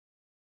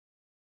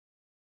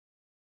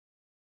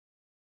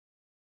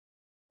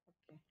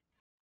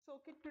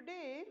Okay,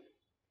 today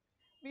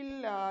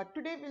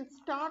we'll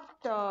start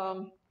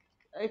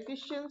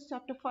Ephesians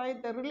chapter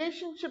 5, the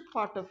relationship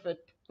part of it.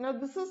 Now,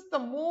 this is the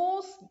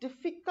most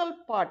difficult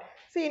part.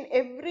 See,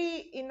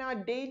 in our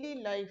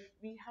daily life,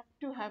 we have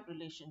to have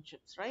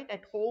relationships, right?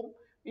 At home,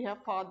 we have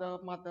father,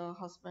 mother,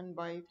 husband,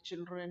 wife,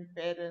 children,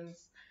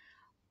 parents,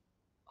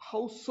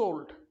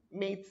 household,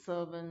 maid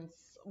servants,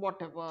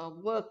 whatever,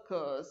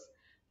 workers.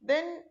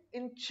 Then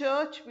in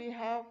church, we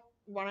have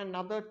one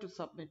another to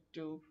submit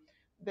to.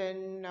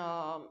 Then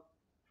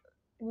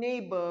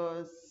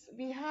neighbors,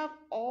 we have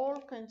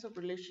all kinds of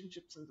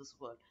relationships in this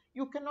world.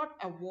 You cannot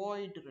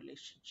avoid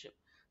relationship.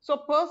 So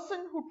a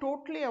person who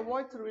totally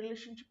avoids a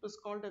relationship is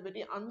called a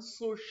very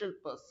unsocial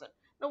person.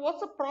 Now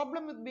what's the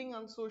problem with being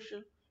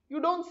unsocial? You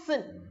don't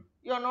sin,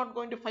 you're not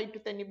going to fight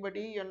with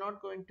anybody, you're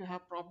not going to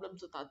have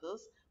problems with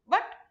others,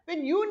 but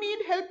when you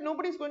need help,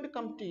 nobody's going to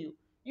come to you.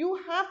 You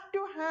have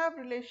to have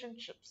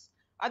relationships,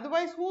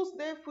 otherwise who's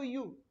there for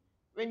you?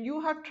 When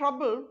you have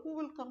trouble, who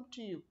will come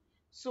to you?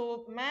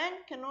 So man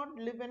cannot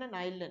live in an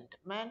island.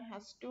 Man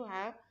has to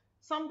have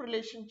some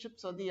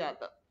relationships or the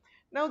other.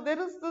 Now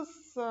there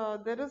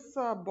is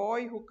a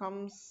boy who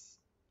comes.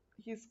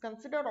 He's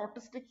considered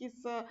autistic.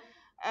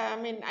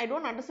 I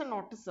don't understand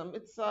autism.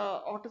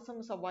 Autism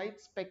is a wide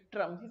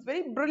spectrum. He's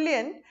very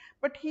brilliant,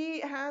 but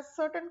he has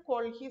certain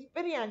qualities. He's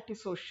very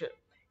antisocial.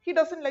 He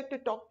doesn't like to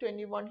talk to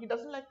anyone. He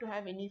doesn't like to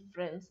have any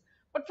friends.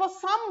 But for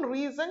some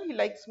reason, he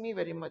likes me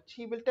very much.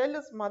 He will tell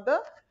his mother,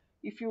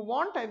 if you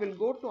want, I will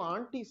go to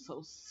auntie's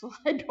house. So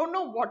I don't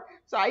know what.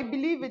 So I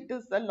believe it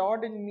is the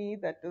Lord in me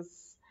that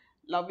is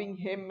loving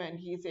him, and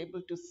he is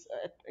able to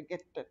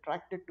get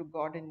attracted to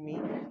God in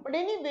me. But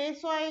anyway,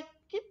 so I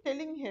keep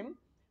telling him,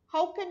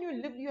 how can you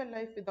live your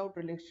life without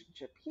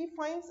relationship? He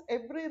finds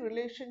every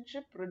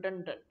relationship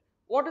redundant.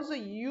 What is the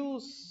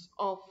use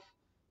of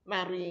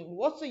marrying?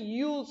 What's the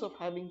use of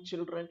having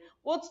children?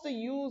 What's the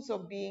use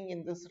of being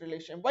in this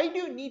relation? Why do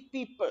you need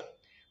people?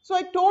 So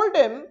I told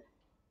him,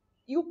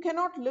 you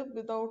cannot live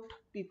without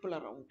people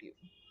around you.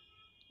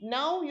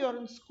 Now you're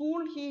in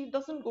school, he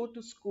doesn't go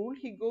to school,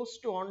 he goes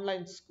to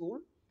online school.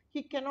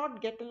 He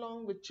cannot get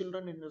along with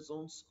children in his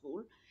own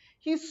school.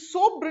 He's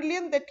so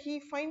brilliant that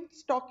he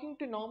finds talking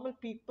to normal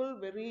people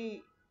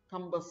very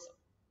cumbersome.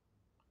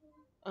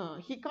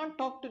 He can't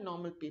talk to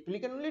normal people, he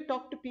can only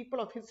talk to people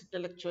of his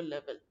intellectual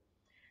level.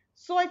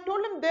 So I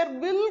told him, there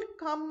will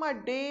come a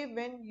day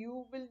when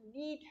you will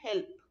need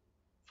help.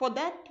 For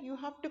that, you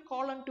have to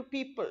call unto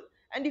people.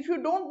 And if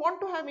you don't want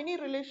to have any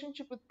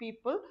relationship with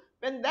people,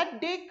 when that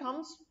day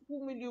comes,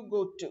 whom will you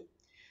go to?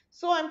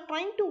 So I'm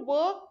trying to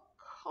work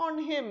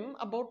on him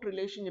about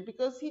relationship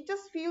because he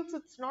just feels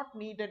it's not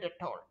needed at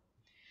all.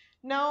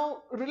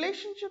 Now,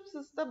 relationships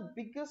is the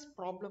biggest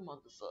problem on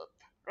this earth,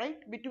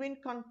 right? Between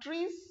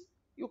countries,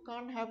 you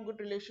can't have good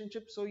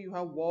relationships, so you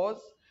have wars.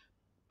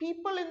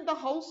 People in the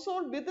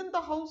household, within the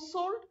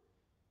household,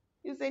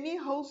 is any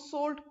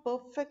household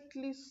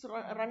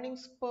running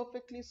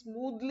perfectly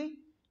smoothly?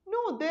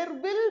 No, there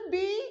will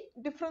be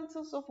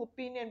differences of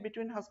opinion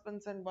between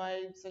husbands and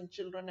wives and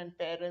children and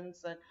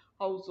parents and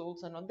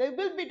households and all. There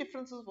will be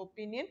differences of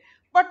opinion,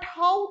 but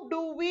how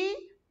do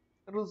we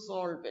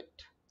resolve it?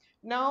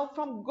 Now,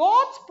 from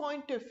God's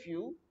point of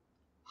view,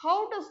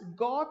 how does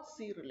God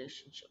see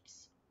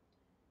relationships?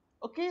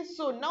 Okay,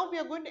 so now we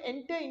are going to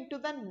enter into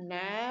the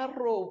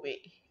narrow way.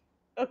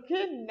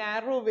 Okay,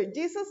 narrow way.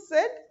 Jesus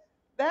said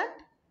that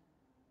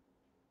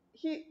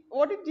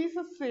what did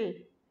Jesus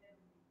say?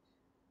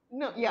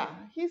 No, yeah,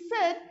 he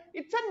said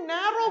it's a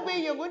narrow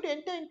way. You're going to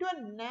enter into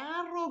a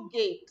narrow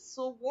gate.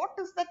 So, what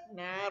is that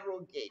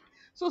narrow gate?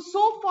 So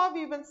far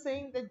we've been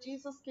saying that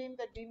Jesus came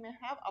that we may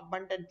have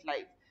abundant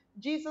life.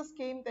 Jesus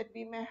came that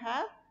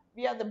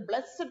we are the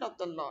blessed of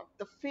the Lord,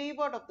 the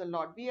favored of the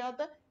Lord, we are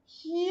the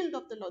healed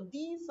of the Lord.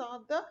 These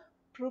are the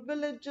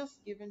privileges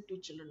given to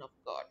children of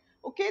God.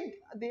 Okay,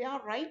 they are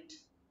right.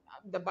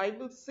 The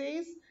Bible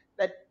says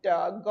that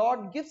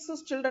God gives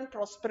his children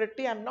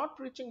prosperity. I'm not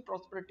preaching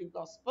prosperity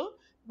gospel,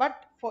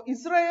 but for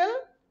Israel,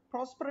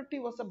 prosperity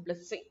was a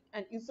blessing,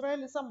 and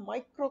Israel is a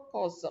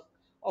microcosm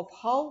of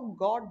how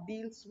God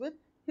deals with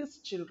his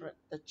children,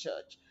 the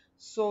church.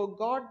 So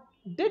God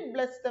did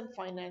bless them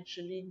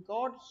financially.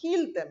 God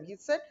healed them. He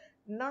said,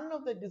 none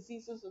of the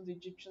diseases of the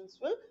Egyptians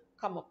will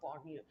come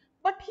upon you.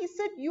 But he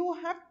said, you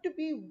have to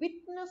be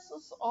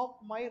witnesses of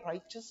my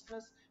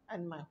righteousness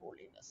and my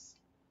holiness.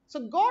 So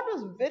God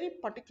was very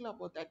particular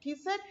about that. He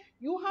said,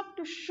 you have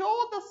to show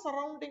the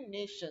surrounding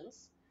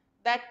nations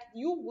that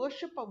you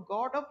worship a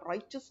God of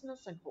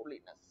righteousness and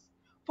holiness.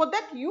 For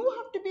that, you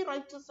have to be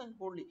righteous and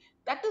holy.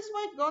 That is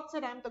why God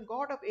said, I am the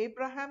God of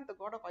Abraham, the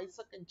God of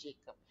Isaac and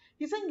Jacob.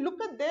 He's saying,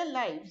 look at their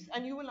lives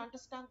and you will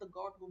understand the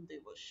God whom they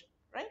worship,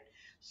 right?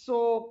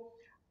 So,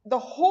 the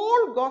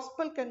whole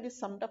gospel can be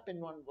summed up in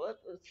one word,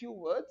 a few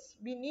words.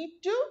 We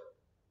need to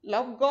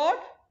love God.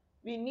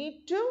 We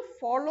need to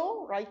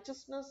follow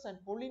righteousness and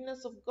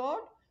holiness of God.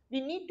 We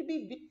need to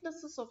be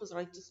witnesses of his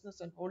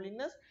righteousness and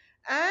holiness.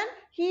 And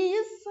he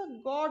is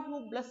a God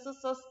who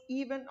blesses us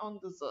even on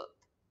this earth,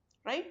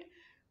 right?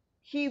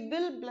 He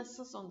will bless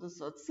us on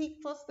this earth. Seek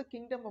first the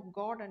kingdom of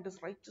God and his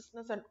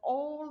righteousness, and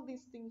all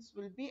these things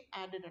will be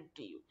added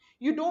unto you.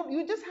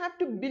 You just have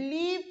to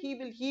believe he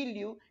will heal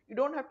you. You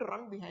don't have to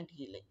run behind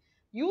healing.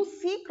 You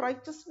seek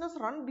righteousness,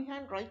 run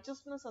behind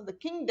righteousness and the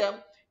kingdom,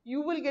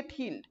 you will get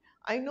healed.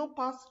 I know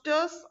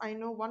pastors, I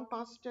know one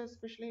pastor,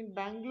 especially in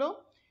Bangalore.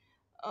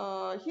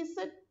 He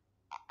said,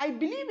 I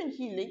believe in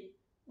healing,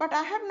 but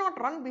I have not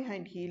run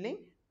behind healing.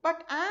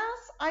 But as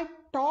I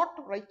taught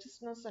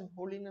righteousness and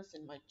holiness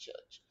in my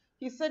church,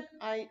 he said,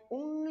 I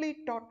only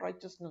taught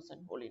righteousness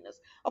and holiness.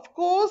 Of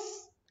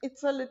course,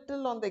 it's a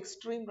little on the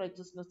extreme,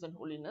 righteousness and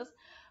holiness.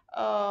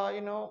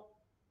 You know,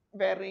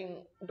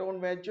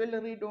 don't wear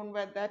jewelry, don't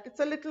wear that. It's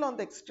a little on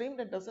the extreme,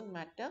 that doesn't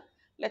matter.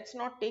 Let's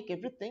not take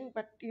everything.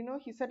 But,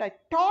 he said, I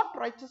taught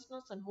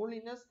righteousness and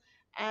holiness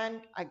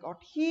and I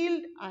got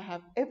healed. I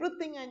have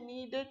everything I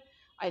needed.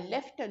 I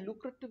left a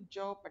lucrative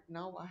job, but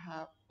now I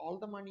have all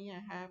the money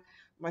I have.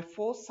 My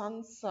four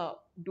sons are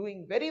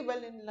doing very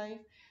well in life.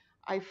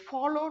 I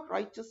followed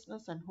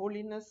righteousness and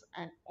holiness,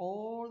 and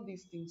all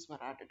these things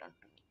were added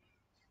unto me.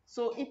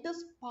 So it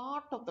is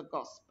part of the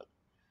gospel.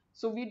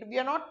 So we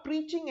are not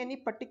preaching any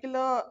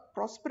particular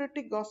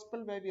prosperity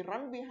gospel where we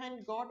run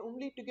behind God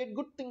only to get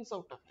good things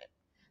out of Him.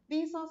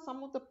 These are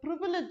some of the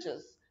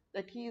privileges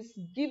that He is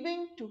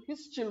giving to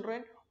His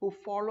children who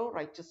follow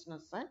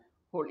righteousness and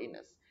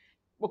holiness.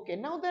 Okay,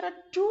 now there are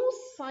two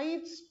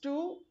sides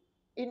to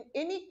in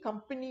any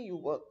company you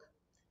work.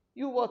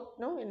 You work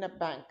no in a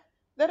bank.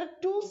 There are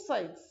two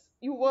sides.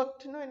 You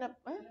worked no in a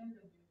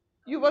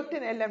you worked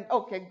in LM.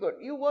 Okay, good.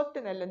 You worked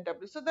in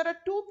LNW. So there are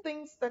two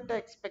things that are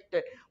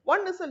expected.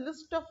 One is a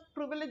list of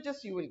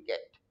privileges you will get.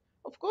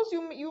 Of course,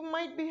 you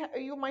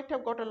might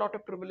have got a lot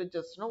of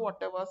privileges,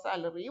 whatever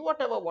salary,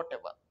 whatever.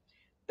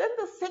 Then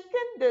the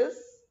second is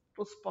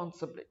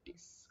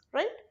responsibilities,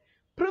 right?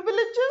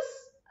 Privileges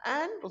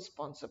and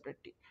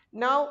responsibility.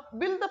 Now,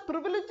 will the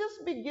privileges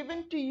be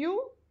given to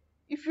you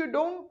if you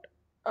don't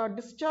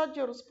discharge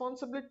your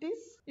responsibilities?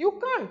 You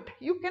can't.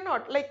 You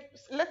cannot. Like,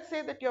 let's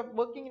say that you're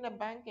working in a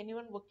bank,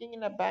 anyone working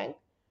in a bank.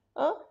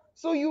 Uh,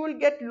 so you will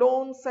get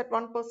loans at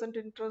 1%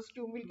 interest.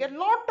 You will get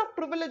lot of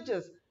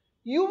privileges.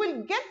 You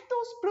will get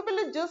those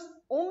privileges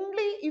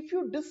only if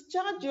you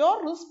discharge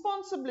your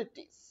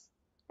responsibilities,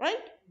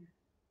 right?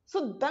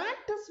 So that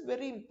is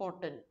very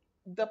important.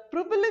 The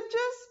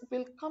privileges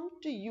will come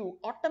to you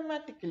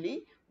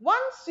automatically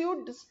once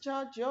you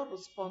discharge your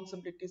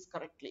responsibilities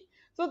correctly.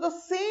 So the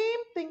same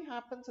thing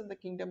happens in the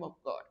kingdom of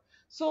God.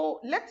 So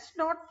let's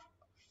not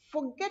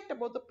forget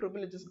about the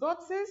privileges. God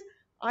says,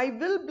 I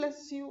will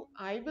bless you,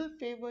 I will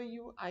favor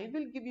you, I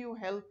will give you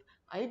health,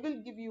 I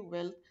will give you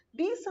wealth.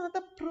 These are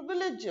the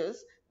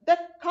privileges that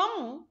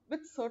come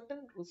with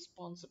certain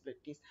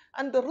responsibilities.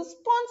 And the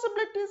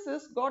responsibilities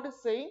is, God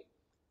is saying,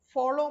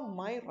 follow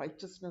my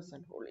righteousness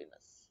and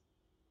holiness.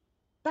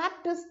 That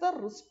is the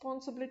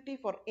responsibility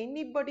for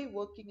anybody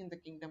working in the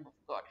kingdom of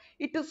God.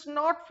 It is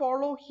not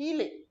follow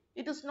healing.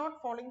 It is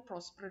not following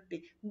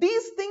prosperity.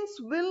 These things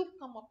will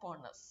come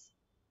upon us.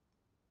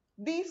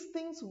 These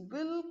things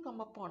will come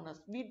upon us.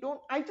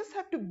 I just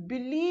have to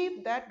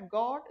believe that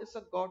God is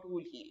a God who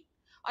will heal.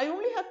 I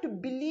only have to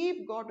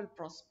believe God will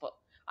prosper.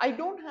 I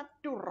don't have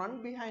to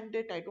run behind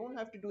it. I don't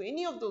have to do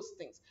any of those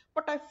things.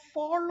 But I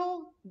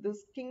follow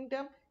this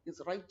kingdom,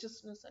 His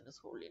righteousness and His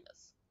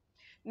holiness.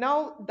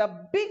 Now,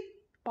 the big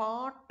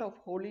part of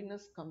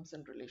holiness comes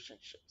in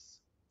relationships.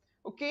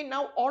 Okay,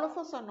 now all of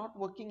us are not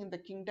working in the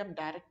kingdom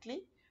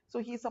directly. So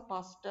he's a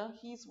pastor,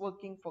 he's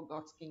working for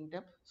God's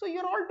kingdom. So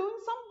you're all doing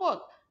some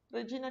work.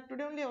 Regina,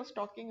 today only I was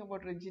talking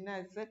about Regina.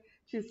 I said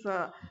she's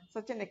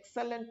such an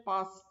excellent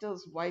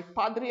pastor's wife,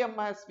 Padri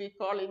Amma as we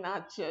call in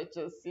our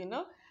churches.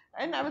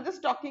 And I was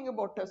just talking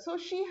about her. So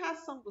she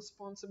has some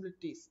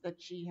responsibilities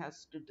that she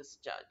has to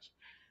discharge.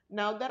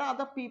 Now there are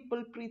other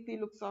people, Preeti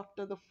looks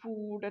after the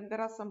food, and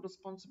there are some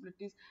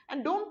responsibilities.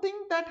 And don't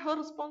think that her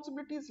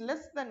responsibility is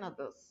less than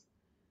others.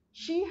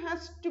 She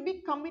has to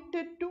be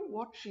committed to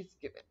what she's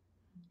given.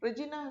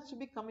 Regina has to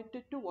be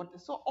committed to what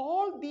is. So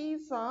all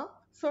these are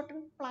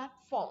certain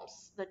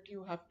platforms that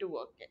you have to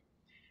work in.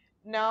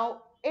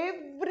 Now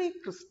every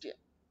Christian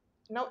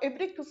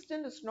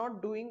is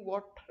not doing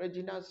what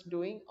Regina is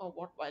doing or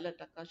what Violet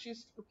Akashi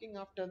is looking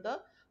after.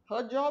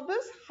 Her job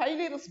is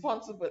highly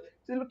responsible.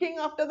 She's looking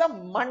after the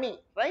money,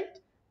 right?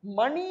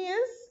 Money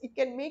is, it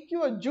can make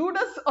you a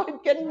Judas or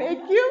it can make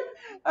you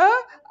a,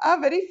 a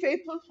very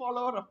faithful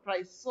follower of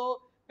Christ.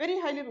 So very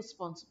highly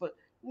responsible.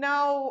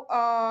 Now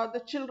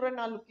the children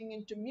are looking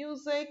into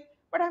music,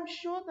 but I'm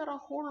sure there are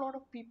a whole lot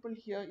of people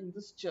here in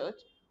this church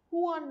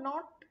who are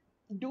not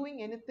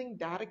doing anything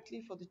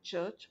directly for the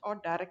church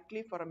or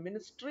directly for a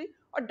ministry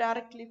or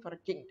directly for a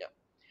kingdom.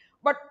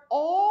 But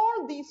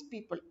all these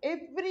people,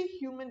 every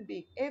human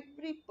being,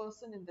 every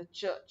person in the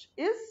church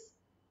is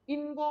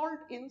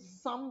involved in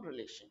some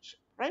relationship,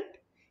 right?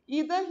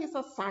 Either he's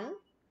a son,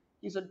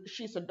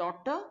 she's a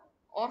daughter,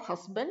 or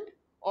husband,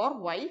 or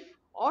wife,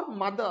 or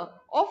mother,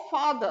 or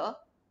father,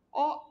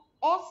 or,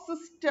 or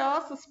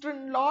sister,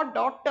 sister-in-law,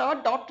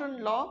 daughter,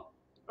 daughter-in-law,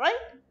 right?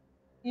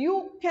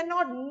 You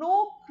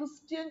no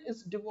Christian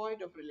is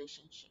devoid of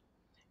relationship.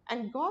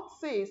 And God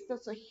says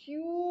there's a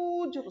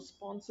huge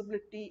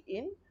responsibility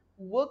in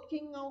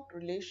working out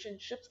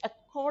relationships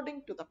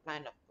according to the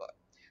plan of God.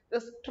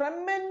 There's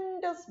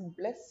tremendous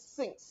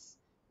blessings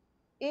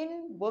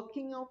in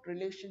working out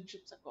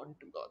relationships according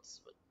to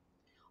God's will.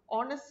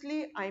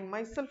 Honestly, I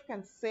myself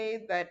can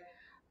say that,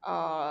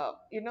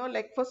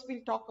 like first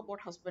we'll talk about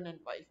husband and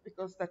wife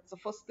because that's the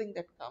first thing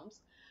that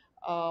comes.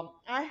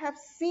 I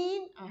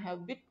have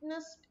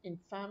witnessed in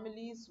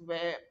families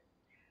where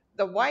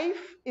the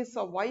wife is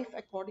a wife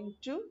according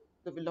to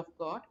the will of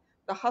God.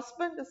 The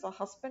husband is a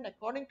husband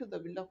according to the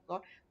will of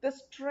God.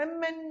 There's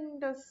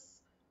tremendous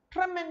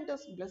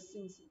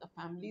blessings in the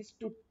families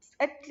to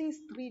at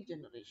least 3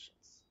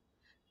 generations.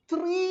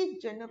 3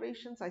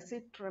 generations, I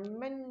say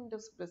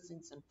tremendous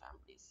blessings in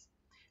families.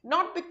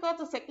 Not because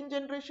the second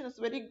generation is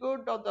very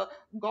good or the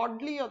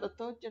godly or the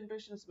third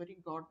generation is very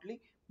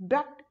godly,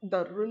 but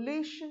the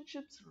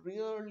relationships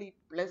really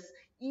bless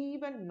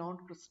even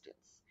non-Christians.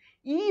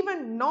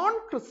 Even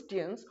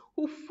non-Christians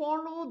who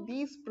follow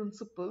these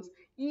principles,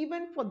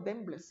 even for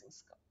them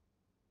blessings come.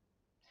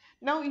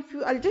 Now,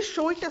 I'll just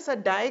show it as a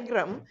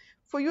diagram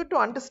for you to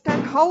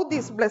understand how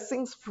these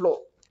blessings flow.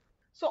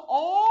 So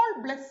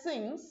all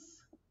blessings,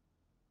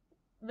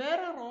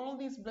 where are all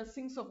these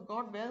blessings of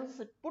God? Where is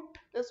it put?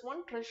 There's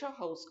one treasure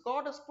house.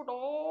 God has put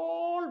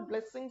all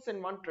blessings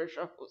in one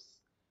treasure house.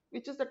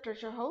 Which is the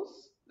treasure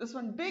house? This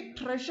one big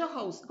treasure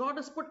house. God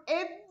has put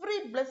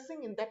every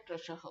blessing in that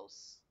treasure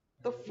house.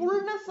 The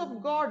fullness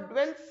of God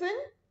dwells in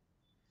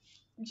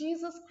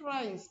Jesus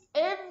Christ.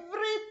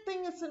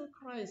 Everything is in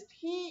Christ.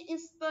 He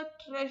is the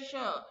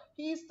treasure.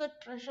 He is the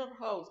treasure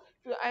house.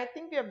 I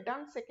think we have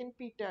done 2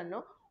 Peter,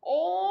 no?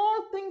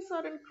 All things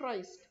are in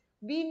Christ.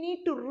 We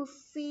need to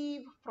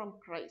receive from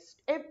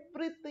Christ.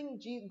 Everything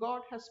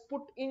God has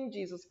put in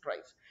Jesus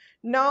Christ.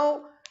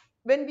 Now,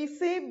 when we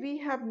say we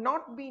have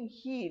not been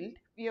healed,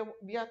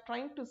 we are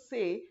trying to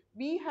say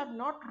we have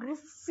not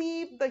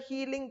received the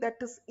healing that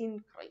is in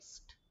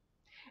Christ.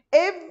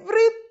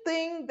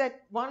 Everything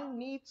that one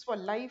needs for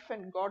life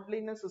and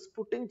godliness is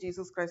put in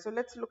Jesus Christ. So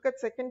let's look at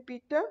 2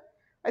 Peter.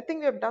 I think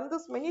we have done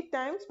this many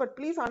times, but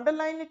please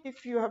underline it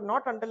if you have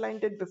not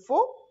underlined it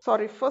before.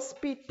 Sorry,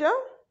 First Peter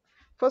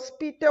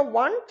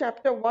 1,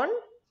 chapter 1.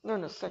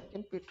 No, 2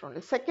 Peter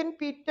only. 2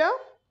 Peter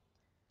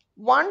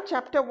 1,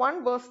 chapter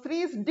 1, verse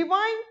 3 is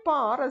divine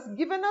power has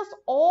given us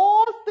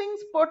all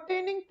things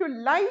pertaining to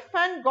life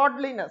and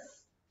godliness.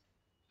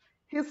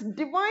 His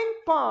divine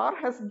power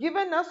has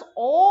given us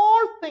all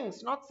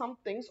things, not some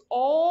things,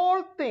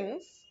 all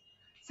things.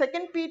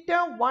 2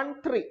 Peter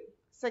 1 3.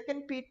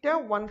 2 Peter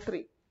 1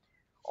 3.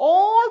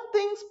 All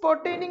things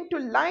pertaining to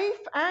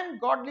life and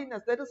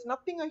godliness. There is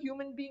nothing a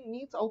human being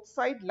needs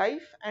outside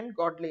life and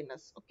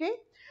godliness. Okay?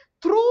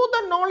 Through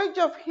the knowledge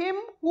of Him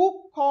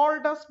who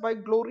called us by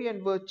glory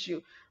and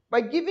virtue, by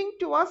giving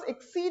to us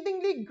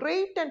exceedingly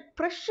great and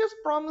precious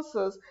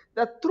promises,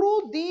 that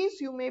through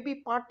these you may be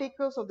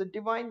partakers of the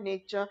divine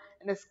nature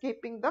and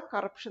escaping the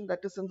corruption that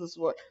is in this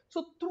world.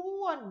 So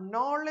through a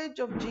knowledge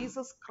of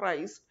Jesus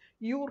Christ,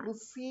 you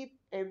receive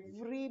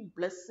every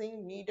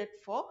blessing needed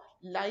for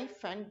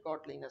life and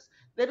godliness.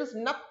 There is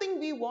nothing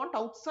we want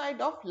outside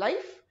of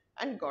life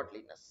and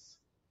godliness.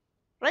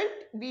 Right?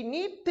 We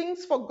need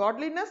things for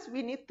godliness,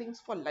 we need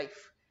things for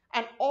life.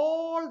 And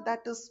all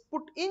that is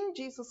put in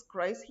Jesus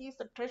Christ, He is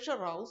the treasure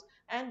house,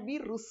 and we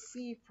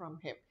receive from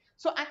Him.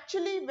 So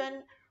actually,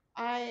 when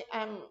I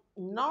am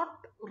not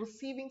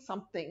receiving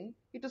something,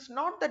 it is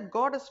not that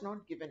God has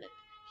not given it.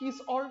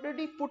 He's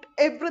already put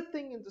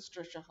everything in this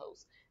treasure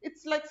house.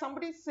 It's like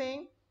somebody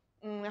saying,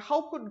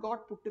 how could God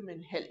put him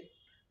in hell?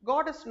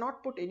 God has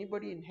not put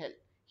anybody in hell.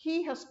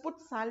 He has put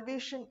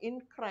salvation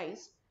in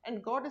Christ,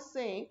 and God is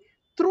saying,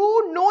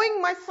 through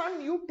knowing my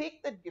son, you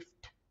take that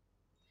gift.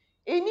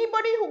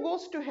 Anybody who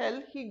goes to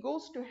hell, he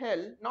goes to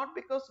hell not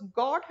because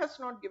God has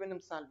not given him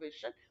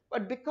salvation,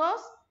 but because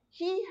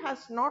he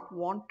has not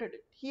wanted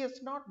it. He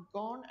has not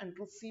gone and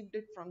received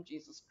it from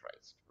Jesus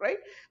Christ, right?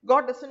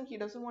 He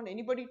doesn't want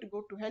anybody to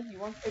go to hell. He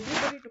wants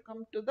everybody to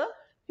come to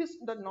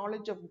the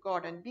knowledge of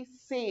God and be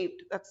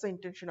saved. That's the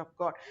intention of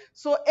God.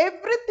 So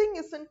everything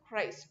is in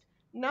Christ.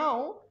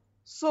 Now,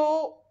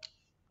 so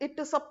it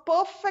is a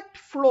perfect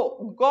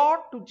flow. God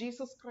to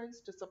Jesus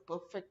Christ is a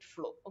perfect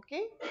flow.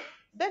 Okay.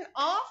 Then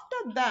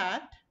after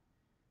that,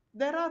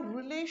 there are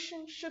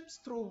relationships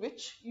through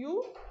which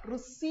you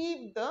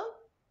receive the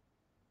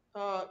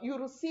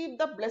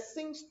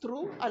blessings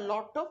through a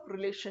lot of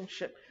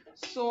relationship.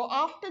 So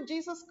after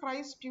Jesus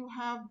Christ, you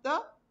have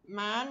the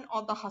man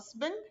or the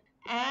husband,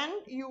 and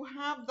you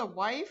have the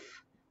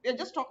wife. We are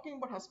just talking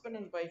about husband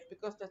and wife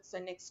because that's the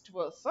next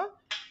verse.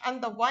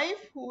 And the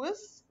wife who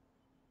is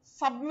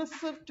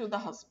submissive to the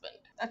husband.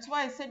 That's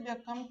why I said we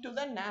have come to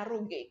the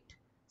narrow gate.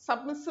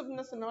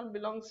 Submissiveness and all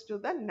belongs to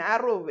the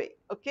narrow way.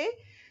 Okay.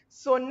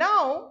 So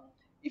now,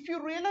 if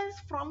you realize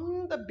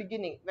from the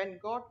beginning, when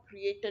God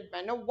created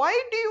man, now why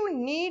do you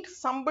need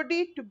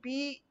somebody to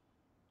be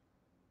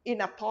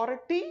in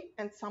authority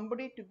and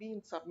somebody to be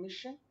in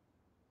submission?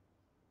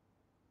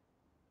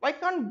 Why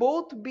can't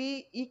both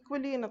be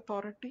equally in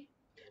authority?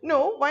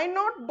 No, why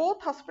not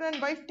both husband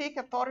and wife take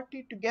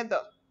authority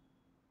together?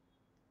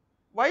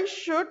 Why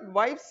should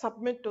wife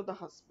submit to the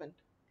husband?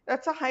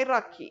 That's a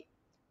hierarchy.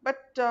 But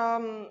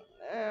can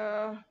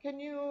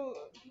you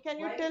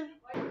tell?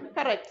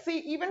 Correct. See,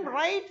 even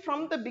right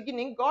from the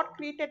beginning, God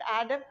created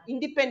Adam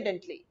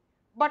independently.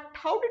 But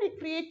how did He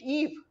create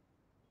Eve?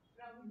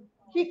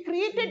 He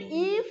created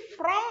Eve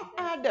from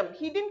Adam.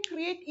 He didn't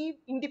create Eve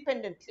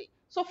independently.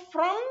 So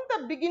from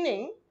the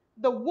beginning,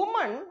 the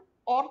woman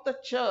or the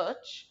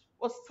church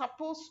was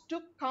supposed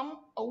to come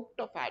out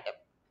of Adam,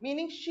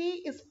 meaning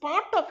she is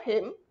part of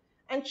him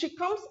and she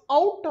comes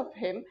out of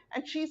him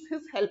and she's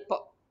his helper.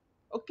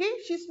 Okay,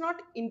 she's not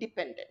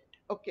independent.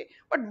 Okay,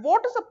 but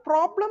what is the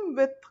problem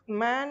with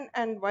man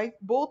and wife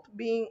both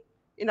being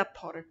in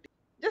authority?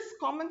 Just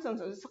common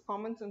sense. It's a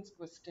common sense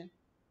question.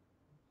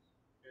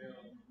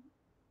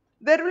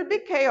 There will be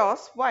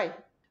chaos. Why?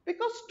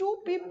 Because two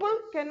people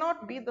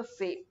cannot be the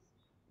same.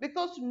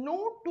 Because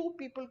no two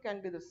people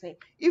can be the same.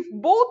 If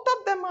both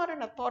of them are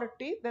in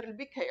authority, there will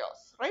be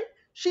chaos, right?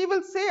 She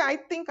will say, I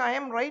think I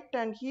am right,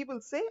 and he will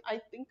say,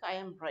 I think I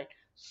am right.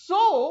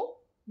 So,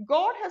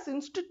 God has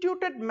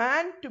instituted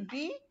man to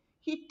be,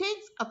 he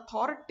takes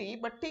authority,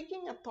 but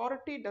taking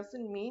authority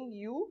doesn't mean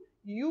you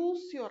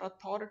use your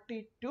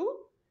authority to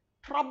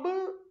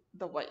trouble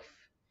the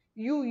wife.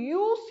 You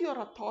use your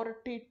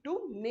authority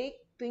to make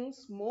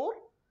things more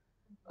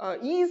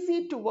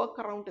easy to work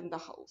around in the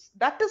house.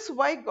 That is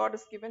why God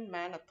has given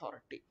man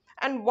authority.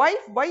 And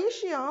wife, why is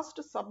she asked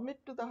to submit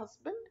to the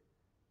husband?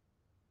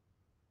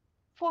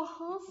 For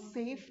her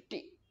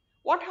safety.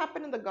 What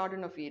happened in the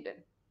Garden of Eden?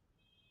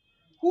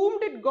 Whom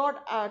did God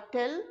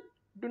tell,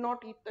 do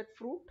not eat that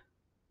fruit?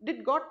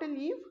 Did God tell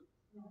Eve?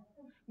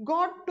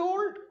 God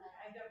told,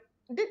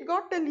 did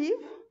God tell Eve?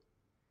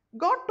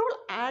 God told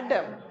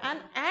Adam, and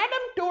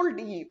Adam told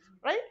Eve,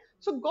 right?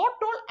 So God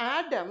told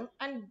Adam,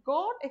 and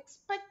God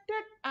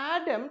expected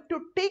Adam to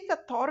take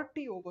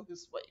authority over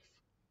his wife.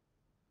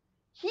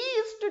 He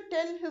is to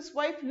tell his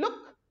wife, look,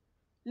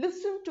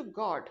 listen to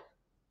God.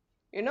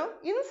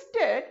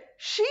 Instead,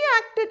 she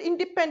acted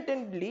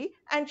independently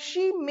and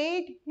she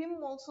made him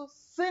also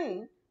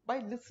sin by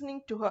listening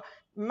to her.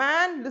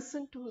 Man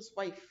listened to his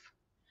wife.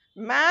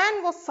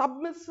 Man was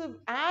submissive,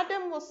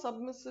 Adam was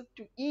submissive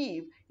to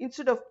Eve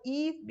instead of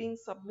Eve being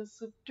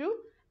submissive to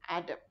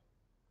Adam.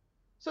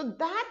 So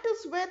that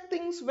is where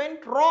things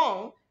went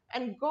wrong,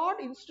 and God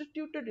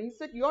instituted, He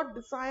said, your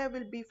desire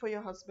will be for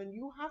your husband.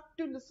 You have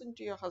to listen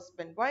to your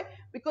husband. Why?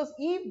 Because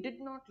Eve did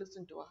not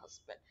listen to her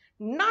husband.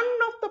 None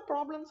of the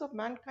problems of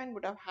mankind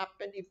would have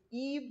happened if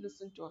Eve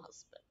listened to her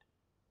husband.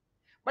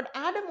 But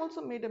Adam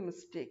also made a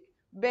mistake.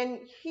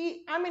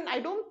 I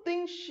don't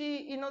think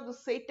the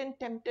Satan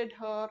tempted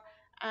her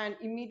and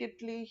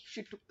immediately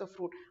she took the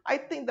fruit. I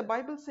think the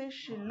Bible says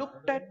she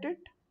looked at it.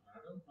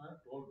 Adam had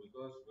told,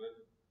 because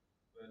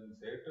when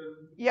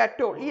Satan, yeah,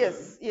 told,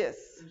 yes, yes,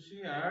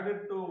 she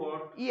added to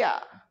what, yeah,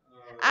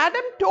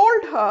 Adam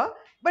told her,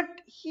 but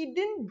he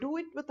didn't do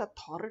it with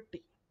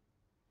authority.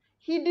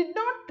 He did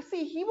not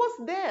see, he was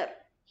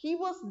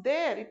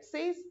there. It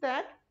says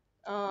that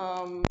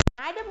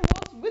Adam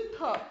was with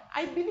her.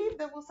 I believe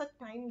there was a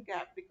time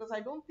gap, because I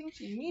don't think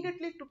she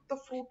immediately took the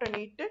fruit and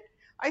ate it.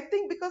 I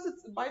think because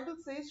the Bible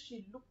says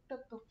she looked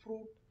at the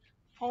fruit,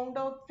 found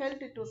out,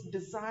 felt it was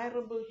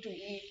desirable to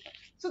eat.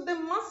 So there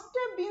must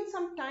have been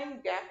some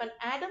time gap, and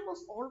Adam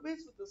was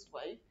always with his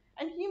wife,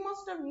 and he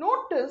must have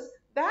noticed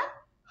that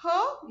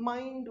her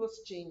mind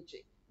was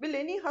changing. Will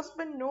any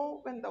husband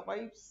know when the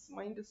wife's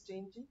mind is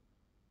changing?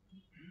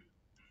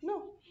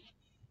 No,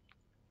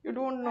 you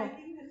don't know. I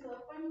think the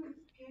serpent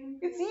came.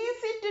 It's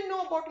easy to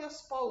know about your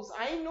spouse.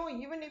 I know,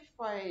 even if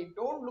I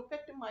don't look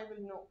at him, I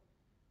will know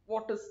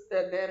what is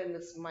there in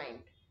his mind.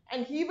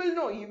 And he will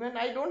know, even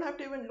I don't have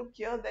to even look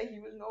here, there, he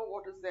will know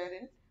what is there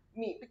in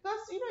me. Because,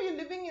 you're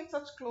living in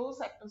such close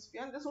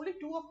atmosphere, and there's only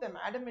two of them,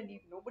 Adam and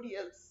Eve, nobody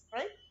else,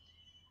 right?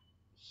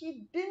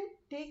 He didn't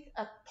take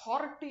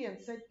authority and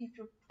said, if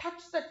you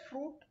touch that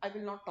fruit, I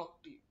will not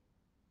talk to you.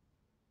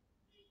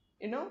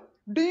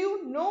 Do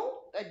you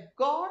know that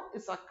God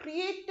is a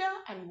creator,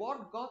 and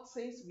what God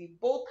says we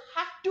both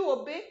have to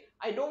obey?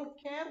 I don't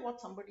care what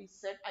somebody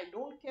said. I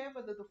don't care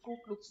whether the fruit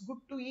looks good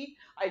to eat.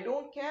 I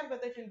don't care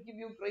whether it will give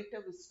you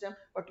greater wisdom,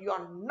 but you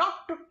are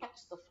not to touch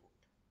the fruit.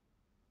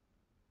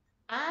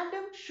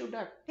 Adam should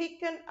have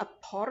taken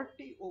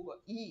authority over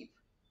Eve,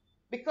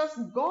 because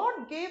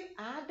God gave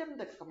Adam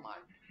the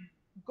command.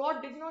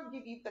 God did not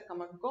give Eve the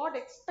command. God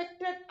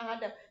expected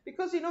Adam,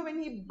 because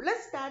when he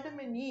blessed Adam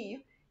and Eve,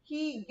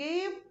 he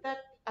gave that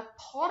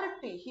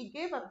authority. He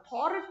gave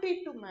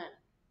authority to man.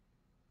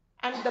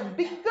 And the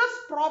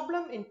biggest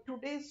problem in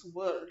today's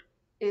world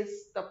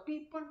is the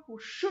people who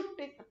should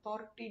take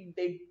authority,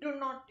 they do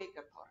not take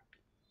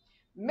authority.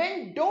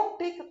 Men don't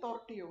take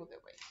authority over their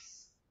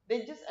wives.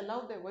 They just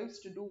allow their wives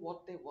to do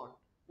what they want,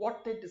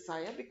 what they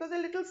desire, because they're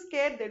a little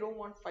scared, they don't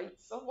want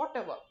fights or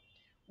whatever.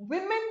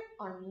 Women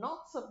are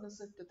not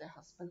submissive to their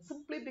husbands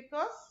simply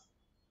because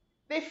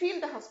they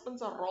feel the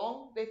husbands are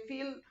wrong. They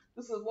feel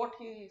This is what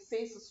he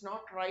says is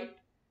not right.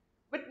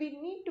 But we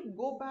need to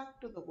go back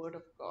to the Word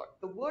of God.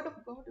 The Word of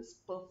God is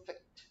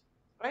perfect,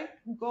 right?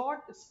 God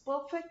is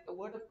perfect. The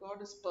Word of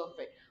God is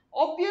perfect.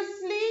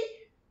 Obviously,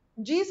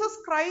 Jesus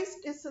Christ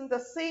is in the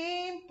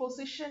same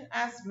position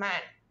as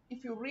man.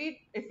 If you read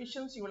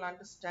Ephesians, you will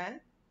understand.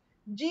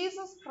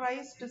 Jesus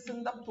Christ is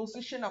in the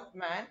position of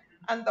man,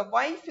 and the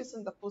wife is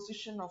in the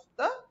position of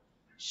the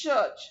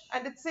church.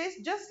 And it says,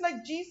 just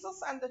like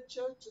Jesus and the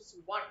church is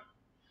one.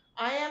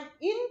 I am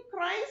in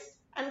Christ,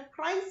 and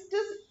Christ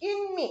is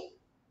in me.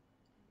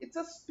 It's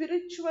a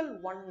spiritual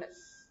oneness.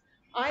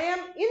 I am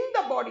in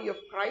the body of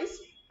Christ,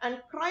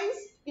 and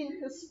Christ in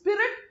his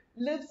spirit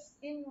lives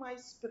in my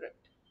spirit.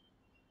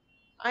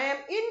 I am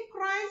in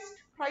Christ,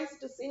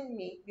 Christ is in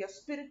me. We are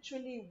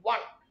spiritually one.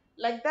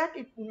 Like that,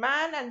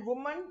 man and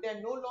woman, they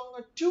are no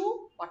longer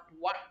two, but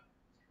one.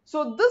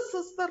 So this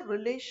is the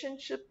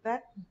relationship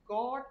that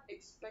God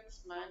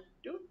expects man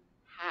to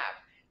have.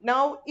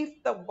 Now,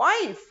 if the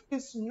wife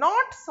is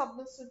not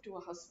submissive to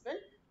a husband,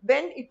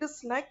 then it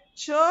is like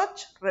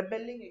church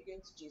rebelling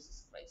against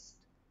Jesus Christ.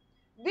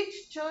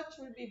 Which church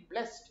will be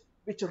blessed?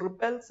 Which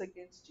rebels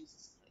against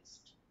Jesus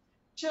Christ.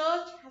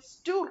 Church has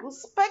to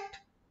respect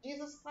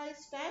Jesus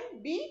Christ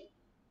and be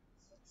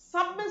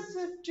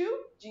submissive to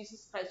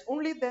Jesus Christ.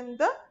 Only then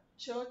the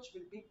church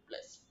will be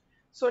blessed.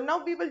 So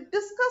now we will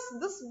discuss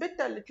this bit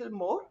a little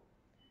more,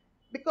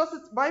 because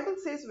the Bible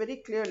says very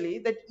clearly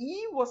that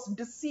Eve was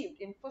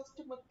deceived. In First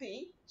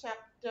Timothy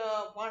chapter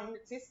 1,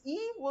 it says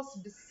Eve was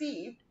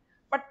deceived,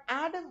 but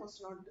Adam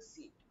was not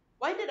deceived.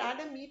 Why did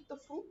Adam eat the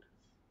fruit?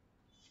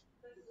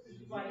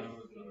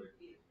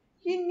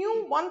 He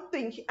knew one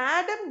thing.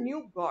 Adam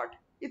knew God.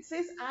 It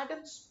says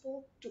Adam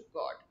spoke to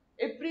God.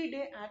 Every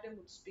day Adam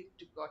would speak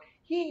to God.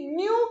 He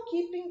knew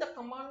keeping the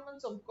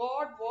commandments of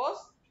God was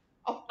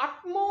of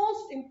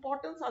utmost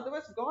importance.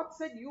 Otherwise, God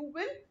said, you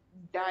will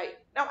die.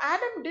 Now,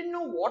 Adam didn't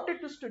know what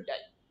it is to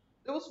die.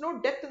 There was no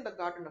death in the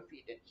Garden of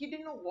Eden. He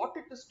didn't know what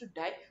it is to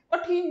die,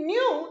 but he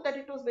knew that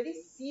it was very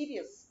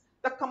serious.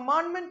 The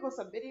commandment was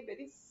a very,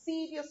 very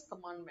serious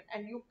commandment,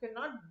 and you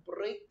cannot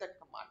break that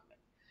commandment.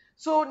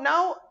 So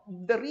now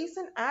the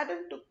reason Adam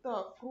took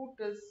the fruit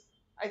is,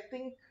 I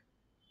think,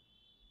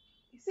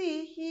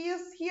 see,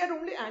 he had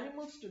only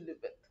animals to live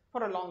with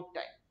for a long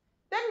time.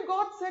 Then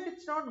God said,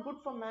 it's not good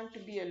for man to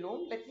be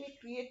alone. Let me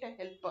create a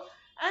helper.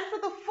 And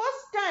for the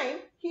first time,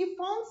 he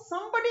found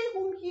somebody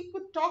whom he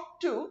could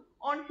talk to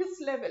on his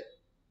level.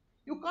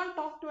 You can't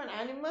talk to an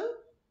animal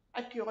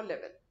at your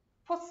level.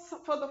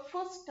 For the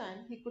first time,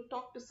 he could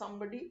talk to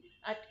somebody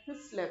at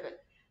his level.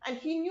 And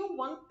he knew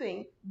one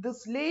thing,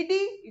 this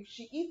lady, if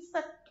she eats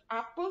that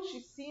apple,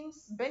 she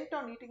seems bent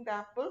on eating the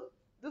apple,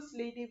 this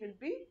lady will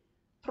be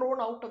thrown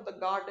out of the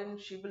garden,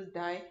 she will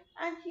die.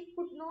 And he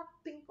could not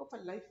think of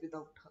a life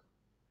without her.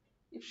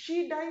 If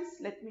she dies,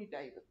 let me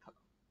die with her.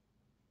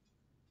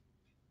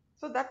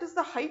 So that is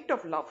the height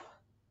of love.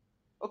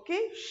 Okay,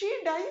 she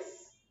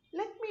dies,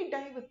 let me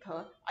die with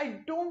her.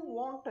 I don't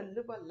want to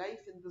live a life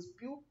in this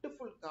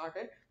beautiful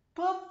garden,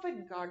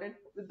 perfect garden,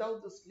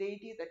 without this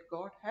lady that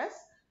God has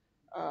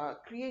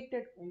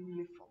created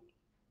only for me.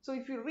 So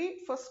if you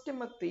read First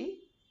Timothy,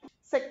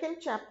 second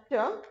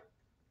chapter,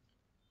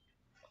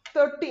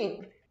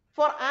 13.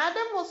 For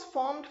Adam was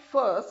formed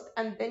first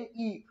and then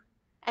Eve.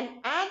 And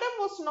Adam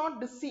was not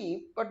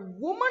deceived, but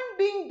woman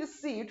being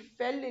deceived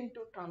fell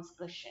into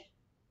transgression.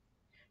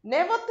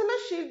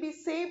 Nevertheless, she'll be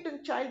saved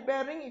in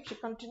childbearing if she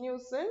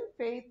continues in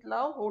faith,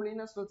 love,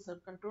 holiness with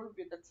self-control.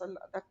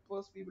 That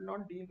verse, we will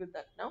not deal with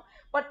that now.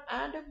 But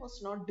Adam was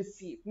not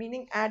deceived,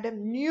 meaning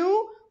Adam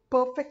knew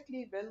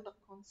perfectly well the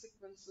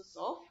consequences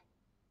of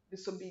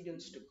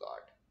disobedience to God.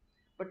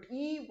 But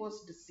Eve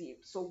was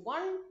deceived. So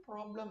one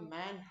problem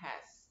man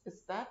has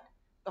is that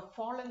the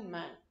fallen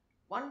man,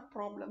 one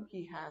problem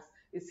he has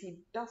is he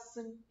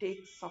doesn't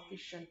take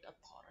sufficient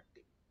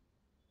authority.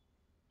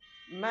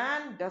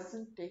 Man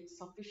doesn't take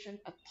sufficient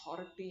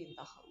authority in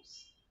the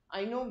house.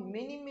 I know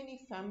many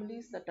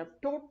families that have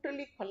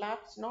totally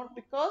collapsed, not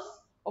because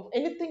of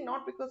anything,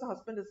 not because the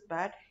husband is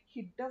bad.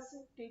 He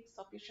doesn't take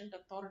sufficient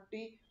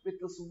authority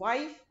with his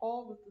wife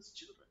or with his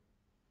children.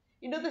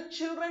 You know, the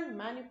children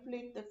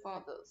manipulate their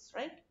fathers,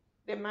 right?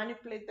 They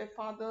manipulate their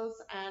fathers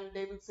and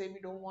they will say, we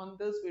don't want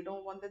this, we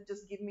don't want that,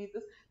 just give me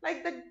this.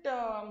 Like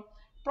that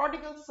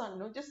prodigal son,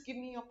 no, just give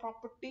me your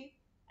property,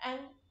 and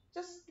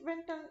just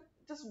went and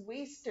just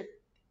wasted.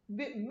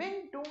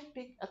 Men don't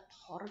take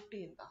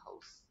authority in the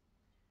house.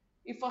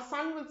 If a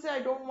son will say,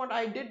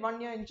 I did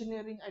 1 year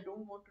engineering, I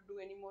don't want to do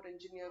any more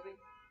engineering,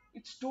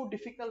 it's too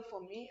difficult for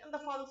me. And the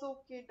father says,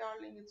 okay,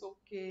 darling, it's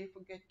okay,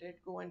 forget it,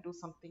 go and do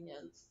something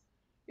else.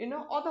 You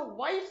know, or the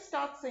wife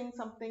starts saying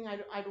something,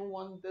 I don't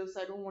want this,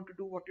 I don't want to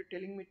do what you're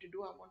telling me to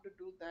do, I want to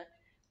do that.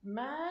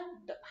 Man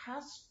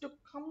has to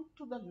come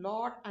to the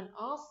Lord and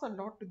ask the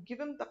Lord to give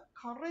him the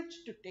courage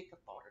to take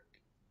authority.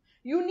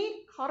 You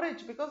need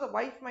courage, because a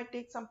wife might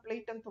take some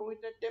plate and throw it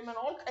at him, and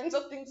all kinds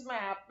of things may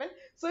happen.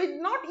 So it's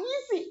not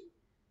easy.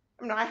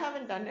 I mean, I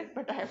haven't done it,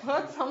 but I have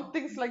heard some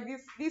things like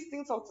these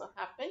things also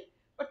happen.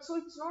 But so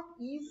it's not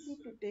easy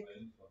to take.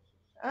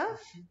 Huh?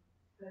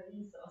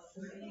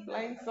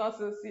 flying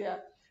saucers, yeah.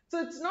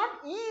 So it's not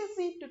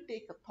easy to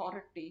take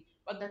authority,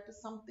 but that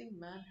is something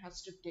man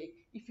has to take.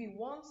 If he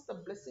wants the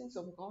blessings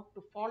of God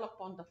to fall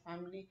upon the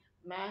family,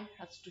 man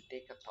has to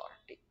take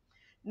authority.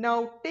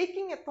 Now,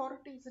 taking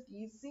authority, is it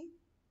easy?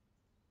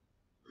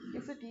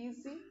 Is it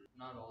easy?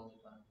 Not all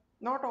the time.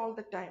 Not all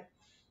the time.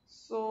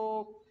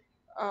 So,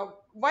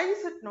 why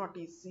is it not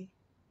easy?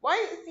 Why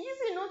it's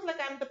easy? You know, it's like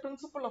I'm the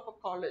principal of a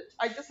college.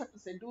 I just have to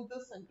say, do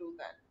this and do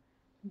that.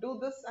 Do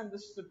this and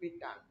this should be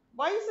done.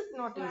 Why is it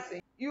not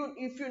easy?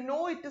 If you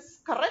know it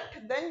is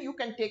correct, then you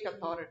can take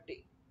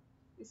authority.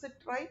 Is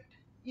it right?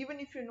 Even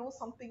if you know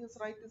something is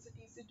right, is it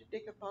easy to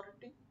take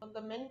authority? And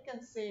the men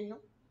can say no.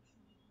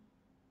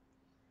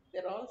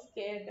 They're all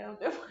scared of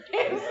their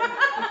wives.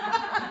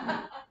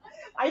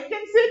 I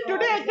can say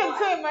today, I can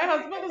say my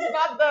husband is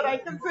not there. I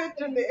can say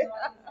today.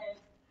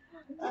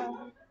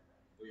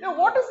 Now,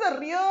 what is the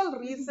real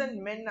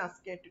reason men are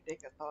scared to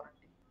take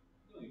authority?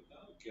 No, you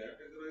can't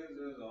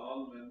categorize as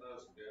all men are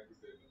scared to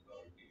take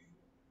authority.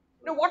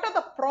 Now, what are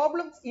the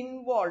problems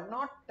involved?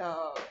 Not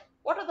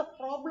what are the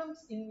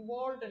problems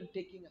involved in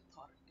taking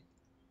authority?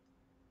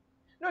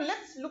 Now,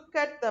 let's look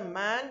at the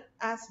man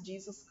as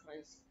Jesus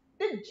Christ.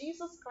 Did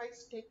Jesus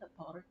Christ take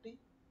authority?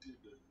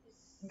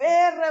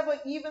 Wherever,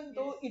 even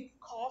though it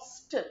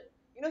cost him.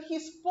 You know, he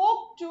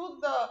spoke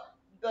to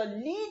the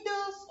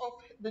leaders of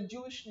the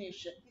Jewish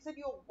nation. He said,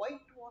 "You're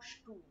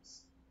whitewashed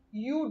tombs.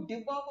 You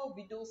devour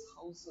widows'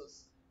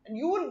 houses, and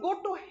you will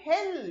go to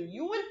hell.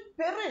 You will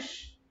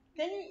perish."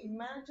 Can you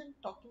imagine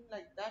talking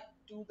like that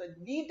to the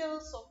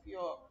leaders of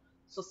your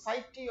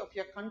society, of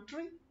your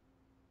country?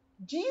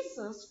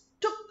 Jesus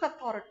took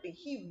authority.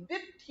 He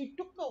whipped, he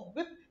took a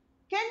whip.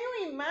 Can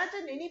you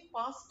imagine any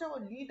pastor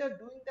or leader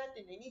doing that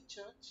in any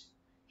church?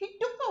 He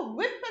took a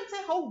whip and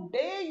said, "How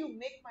dare you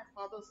make my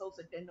father's house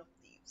a den of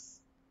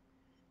thieves?"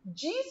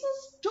 Jesus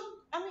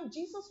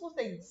was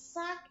the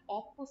exact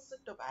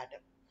opposite of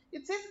Adam.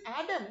 It says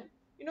Adam,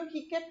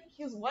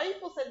 his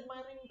wife was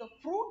admiring the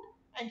fruit,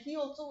 and he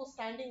also was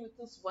standing with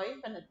his wife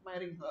and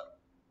admiring her.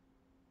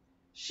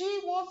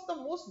 She was the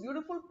most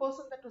beautiful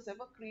person that was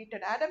ever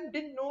created. Adam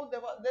didn't know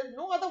there's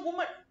no other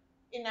woman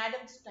in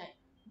Adam's time.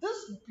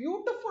 This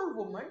beautiful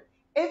woman,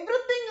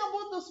 everything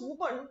about this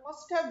woman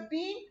must have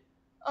been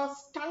a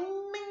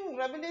stunning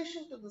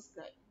revelation to this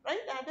guy,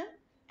 right, Adam?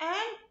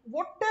 And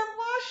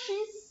whatever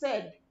she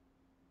said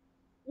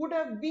would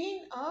have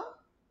been a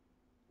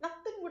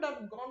nothing would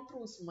have gone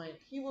through his mind.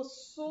 He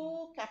was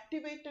so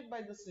captivated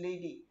by this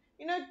lady.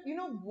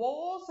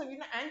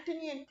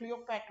 Antony and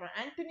Cleopatra.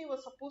 Antony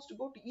was supposed to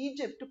go to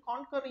Egypt to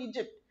conquer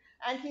Egypt,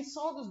 and he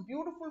saw this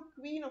beautiful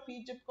queen of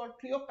Egypt called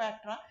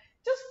Cleopatra.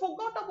 Just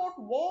forgot about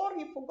war.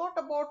 He forgot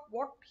about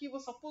what he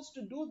was supposed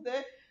to do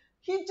there.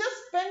 He just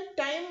spent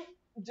time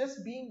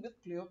just being with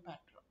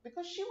Cleopatra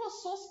because she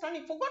was so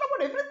stunning. Forgot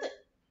about everything,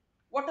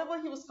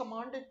 whatever he was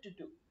commanded to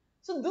do.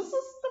 So this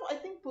is the, I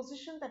think,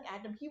 position that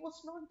Adam, he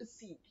was not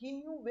deceived. He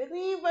knew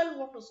very well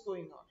what was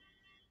going on.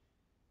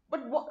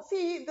 But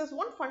see, there's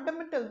one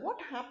fundamental, what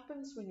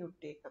happens when you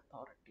take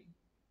authority?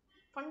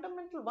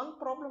 Fundamental, one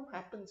problem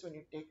happens when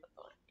you take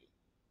authority.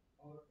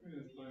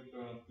 Authority is like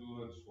a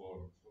two-edged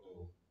sword.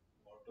 So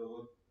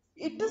whatever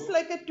It is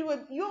like a two,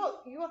 you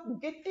are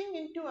getting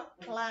into a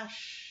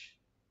clash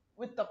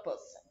with the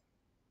person.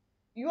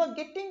 You are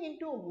getting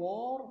into a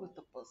war with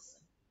the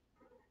person.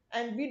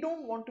 And we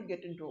don't want to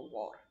get into a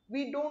war.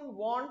 We don't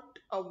want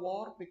a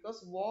war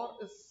because war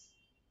is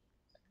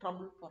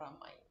trouble for our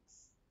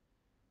minds.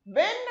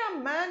 When a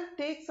man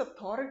takes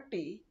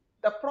authority,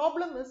 the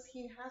problem is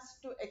he has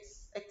to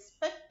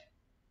expect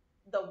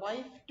the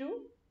wife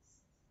to.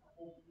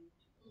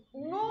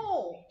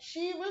 No,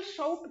 she will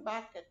shout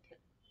back at him.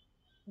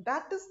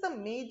 That is the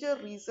major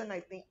reason, I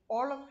think,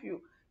 all of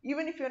you,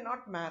 even if you're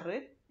not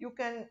married, you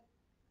can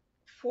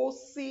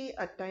foresee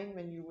a time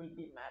when you will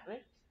be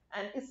married.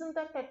 And isn't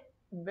that a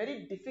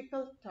very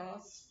difficult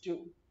task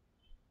too?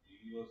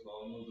 he was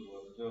almost the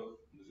verge of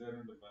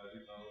deciding to marry.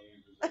 Now he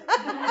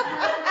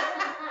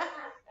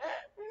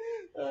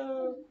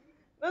decided.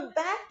 Now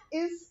that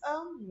is a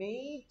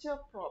major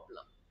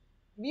problem.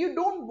 You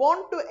don't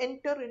want to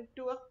enter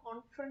into a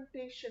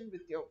confrontation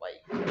with your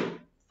wife,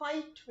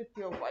 fight with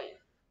your wife.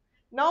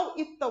 Now,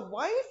 if the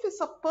wife is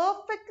a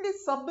perfectly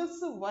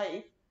submissive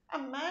wife, a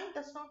man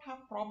does not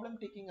have problem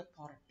taking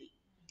authority.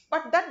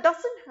 But that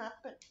doesn't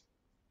happen.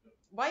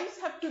 Wives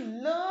have to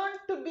learn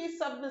to be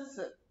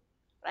submissive,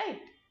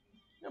 right?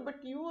 No,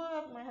 but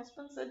my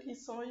husband said he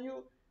saw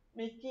you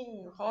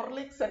making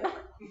Horlicks and all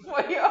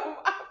for your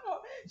mom.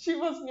 She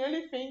was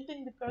nearly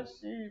fainting because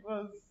she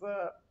was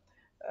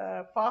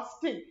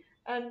fasting.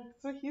 And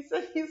so he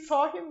said he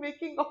saw him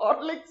making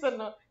Horlicks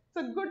and all.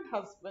 It's a good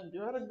husband.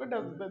 You are a good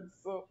husband.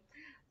 So,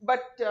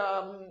 but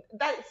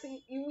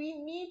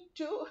we need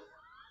to.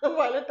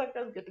 Violet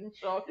Akka is getting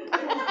shocked.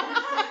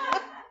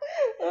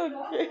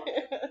 Okay.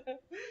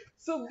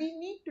 So we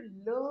need to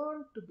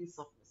learn to be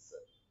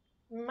submissive.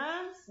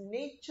 Man's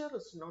nature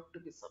is not to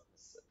be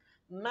submissive.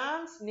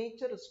 Man's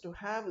nature is to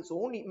have his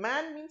own.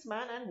 Man means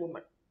man and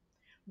woman.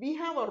 We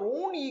have our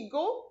own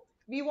ego.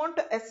 We want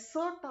to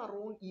assert our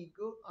own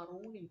ego, our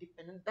own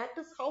independence. That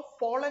is how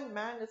fallen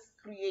man is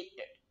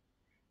created.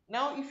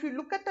 Now, if you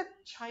look at a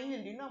child,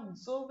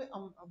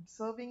 I'm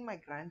observing my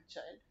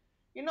grandchild.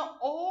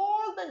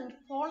 All the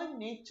fallen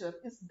nature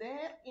is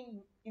there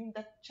in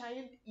that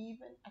child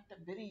even at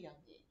a very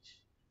young age.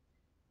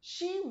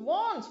 She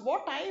wants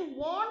what I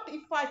want.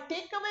 If I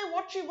take away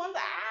what she wants,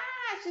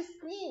 she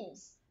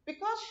screams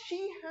because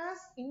she has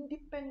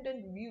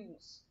independent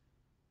views.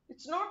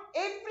 It's not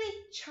every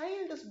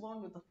child is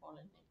born with a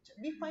fallen nature.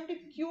 We find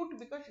it cute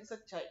because she's a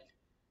child,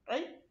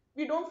 right?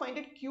 We don't find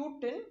it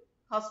cute in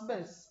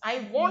husbands.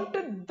 I want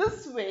it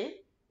this way,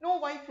 no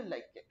wife will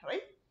like it,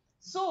 right?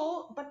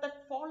 So, but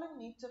that fallen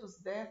nature is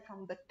there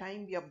from the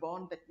time we are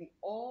born, that we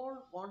all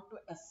want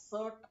to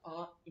assert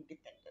our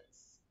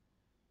independence.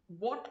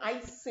 What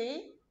I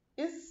say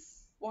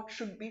is what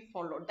should be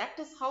followed. That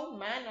is how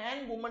man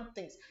and woman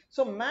thinks.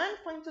 So man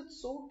finds it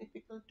so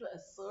difficult to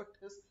assert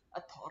his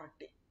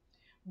authority.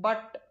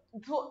 But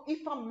so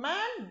if a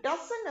man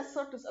doesn't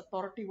assert his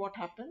authority, what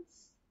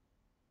happens?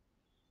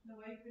 The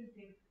wife will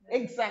take.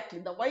 Exactly,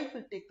 the wife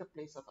will take the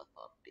place of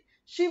authority.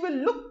 She will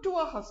look to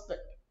her husband.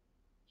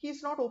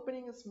 He's not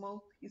opening his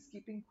mouth, he's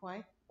keeping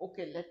quiet.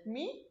 Okay, let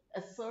me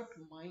assert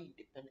my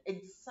independence.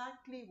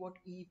 Exactly what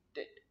Eve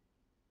did.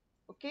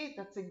 Okay,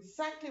 that's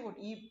exactly what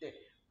Eve did.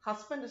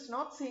 Husband is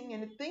not saying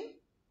anything.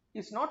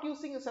 He's not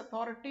using his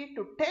authority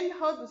to tell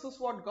her this is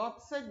what God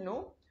said.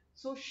 No.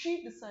 So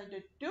she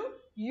decided to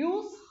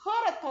use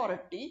her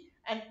authority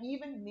and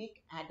even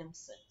make Adam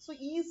sin. So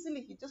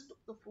easily he just took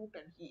the fruit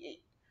and he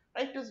ate.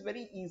 Right? It was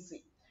very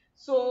easy.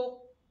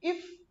 So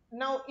if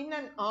now in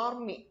an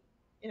army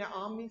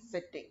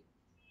setting,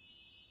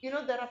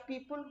 there are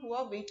people who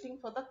are waiting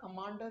for the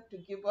commander to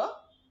give a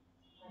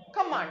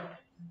command.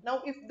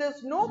 Now, if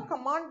there's no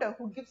commander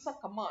who gives a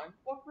command,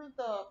 what will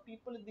the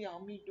people in the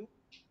army do?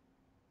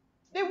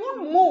 They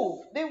won't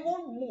move. They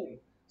won't move.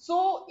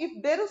 So,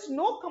 if there is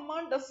no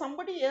commander,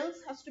 somebody else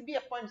has to be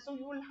appointed. So,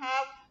 you will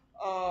have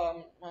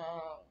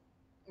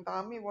the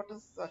army, what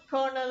is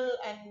colonel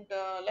and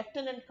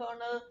lieutenant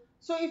colonel.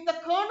 So, if the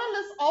colonel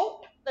is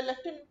out, the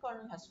lieutenant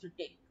colonel has to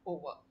take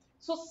over.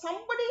 So,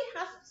 somebody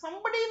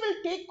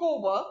will take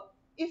over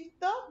if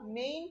the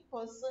main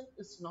person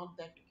is not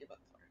there to give authority.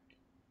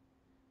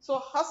 So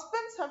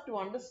husbands have to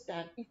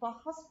understand, if a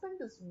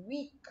husband is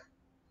weak,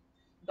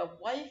 the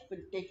wife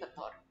will take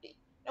authority.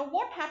 Now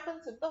what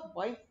happens if the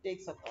wife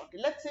takes authority?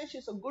 Let's say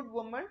she's a good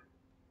woman,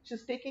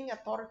 she's taking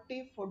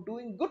authority for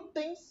doing good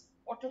things.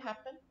 What will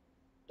happen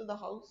to the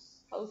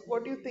house?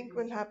 What do you think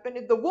will happen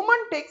if the woman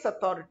takes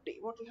authority?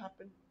 What will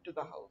happen to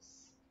the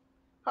house?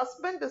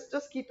 Husband is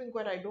just keeping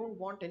quiet. I don't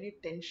want any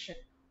tension.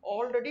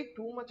 Already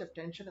too much of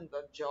tension in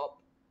the job.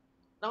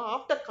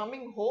 Now, after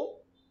coming home,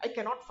 I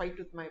cannot fight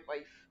with my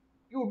wife.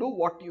 You do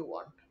what you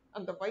want.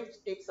 And the wife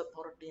takes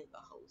authority in the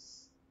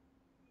house.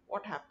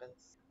 What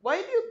happens? Why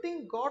do you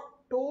think God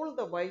told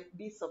the wife,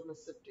 be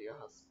submissive to your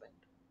husband?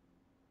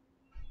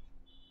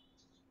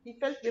 He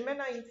felt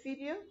women are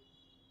inferior?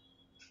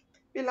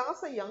 We'll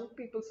ask the young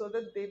people so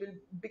that they will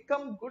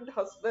become good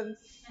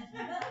husbands.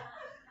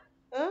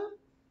 Huh?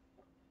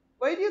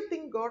 Why do you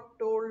think God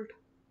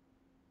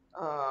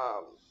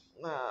uh,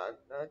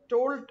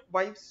 told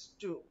wives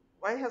to?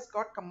 Why has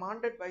God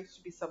commanded wives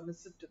to be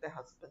submissive to their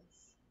husbands?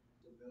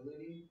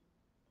 Stability.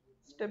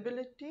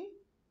 Stability.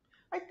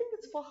 I think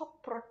it's for her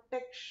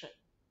protection.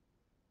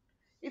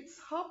 It's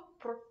her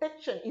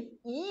protection. If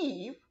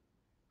Eve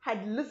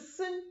had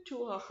listened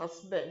to her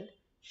husband,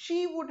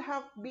 she would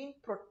have been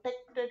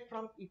protected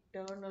from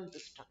eternal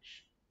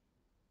destruction.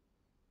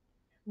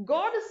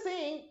 God is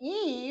saying,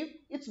 Eve,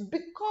 it's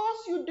because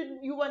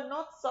you were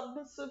not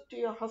submissive to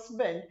your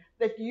husband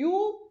that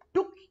you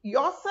took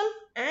yourself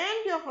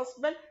and your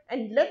husband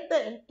and led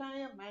the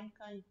entire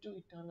mankind to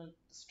eternal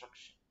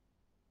destruction.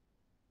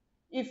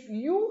 If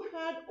you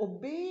had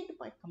obeyed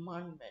my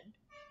commandment,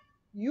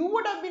 you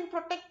would have been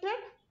protected,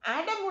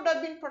 Adam would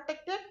have been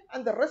protected,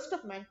 and the rest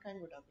of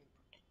mankind would have been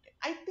protected.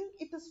 I think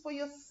it is for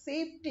your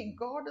safety.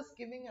 God is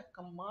giving a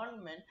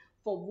commandment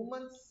for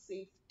woman's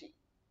safety,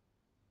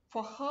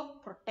 for her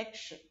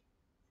protection.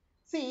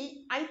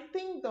 See, I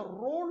think the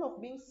role of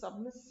being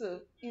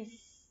submissive is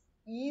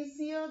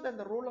easier than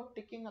the role of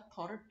taking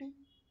authority.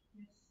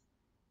 Yes.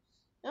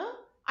 Yeah?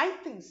 I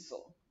think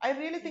so. I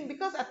really think,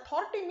 because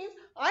authority means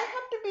I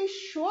have to be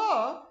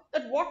sure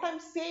that what I'm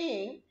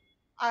saying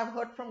I've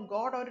heard from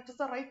God or it is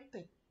the right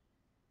thing.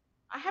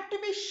 I have to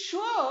be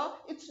sure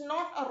it's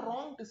not a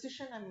wrong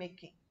decision I'm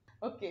making.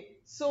 Okay,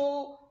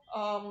 so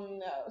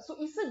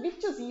is it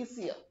which is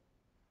easier?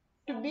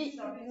 To be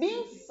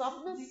being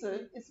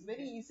submissive is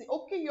very easy.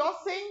 Okay, you're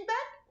saying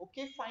that.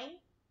 Okay, fine.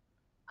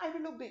 I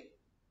will obey.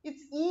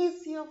 It's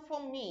easier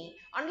for me,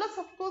 unless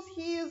of course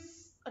he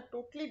is a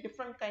totally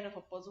different kind of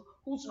a person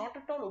who's not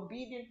at all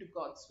obedient to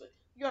God's will.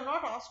 You are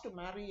not asked to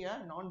marry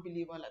a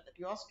non-believer like that.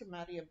 You're asked to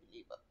marry a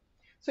believer.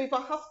 So if a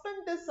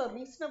husband is a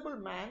reasonable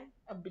man,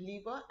 a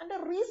believer, and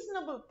a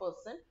reasonable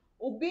person,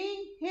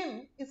 obeying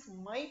him is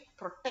my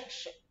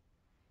protection.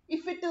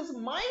 If it is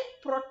my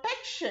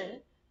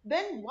protection,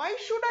 then why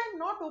should I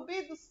not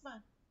obey this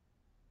man?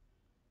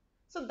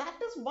 So that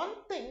is one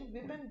thing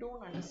women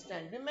don't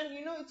understand. Women,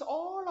 it's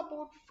all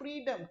about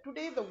freedom.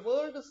 Today, the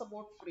world is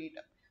about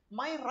freedom.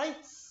 My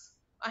rights.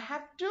 I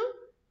have to,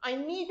 I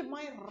need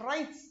my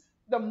rights.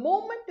 The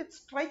moment it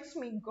strikes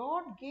me,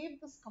 God gave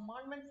this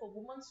commandment for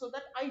women so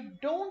that I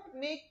don't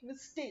make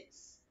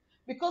mistakes.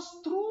 Because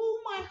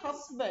through my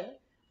husband,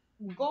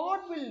 God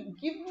will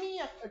give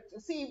me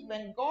see,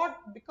 when God,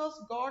 because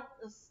God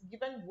has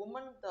given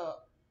woman the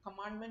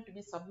commandment to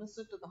be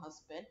submissive to the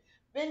husband,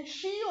 when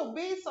she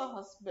obeys her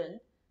husband,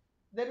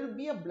 there will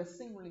be a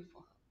blessing only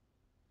for her.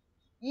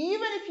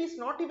 Even if he's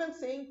not even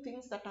saying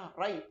things that are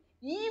right,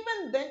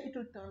 even then it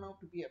will turn out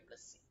to be a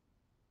blessing.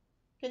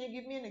 Can you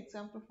give me an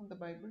example from the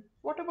Bible?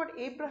 What about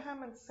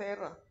Abraham and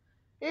Sarah?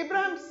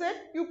 Abraham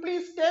said, "You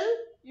please tell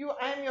you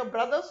I am your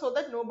brother so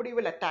that nobody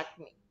will attack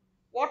me.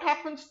 What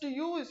happens to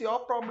you is your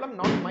problem,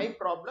 not my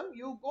problem.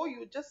 You go,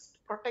 you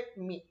just protect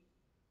me."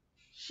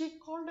 She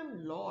called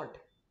him Lord.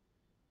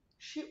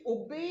 She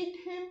obeyed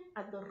him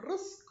at the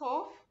risk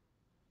of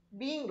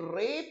being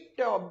raped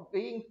or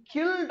being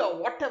killed or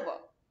whatever.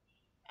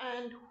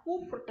 And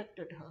who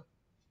protected her?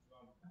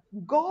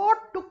 God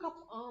took up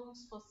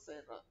arms for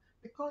Sarah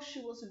because she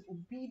was an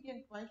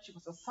obedient wife, she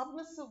was a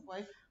submissive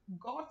wife.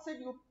 God said,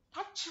 "You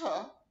touch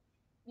her,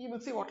 you will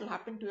see what will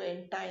happen to your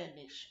entire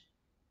nation."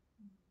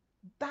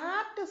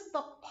 That is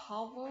the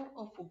power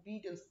of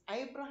obedience.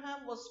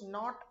 Abraham was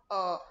not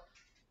a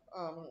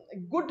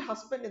good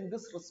husband in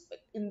this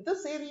respect. In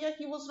this area,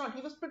 he was not.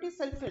 He was pretty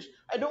selfish.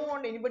 I don't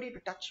want anybody to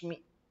touch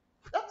me.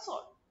 That's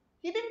all.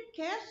 He didn't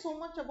care so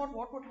much about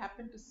what would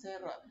happen to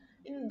Sarah.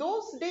 In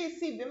those days,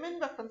 see, women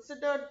were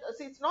considered,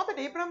 see, it's not that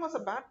Abraham was a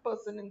bad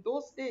person. In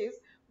those days,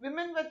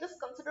 women were just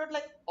considered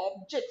like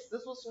objects.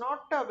 This was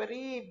not a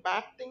very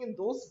bad thing in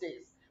those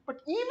days.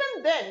 But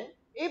even then,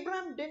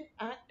 Abraham didn't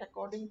act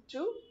according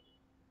to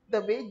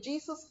the way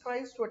Jesus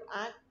Christ would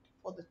act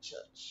for the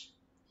church.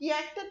 He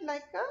acted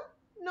like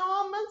a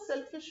normal,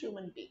 selfish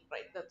human being,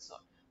 right? That's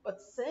all. But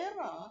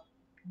Sarah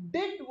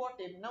did what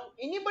him. Now,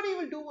 anybody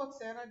will do what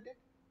Sarah did.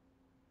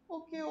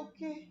 Okay,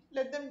 okay,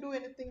 let them do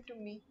anything to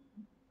me.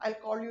 I'll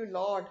call you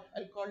Lord,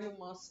 I'll call you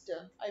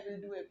Master, I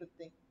will do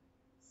everything.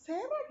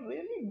 Sarah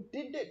really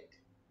did it.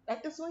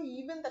 That is why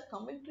even the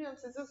commentary on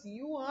says,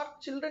 "You are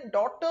children,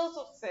 daughters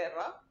of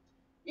Sarah,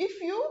 if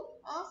you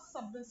are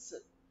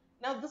submissive."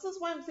 Now, this is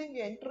why I'm saying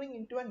we're entering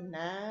into a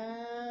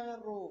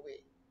narrow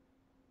way.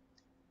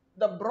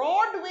 The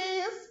broad way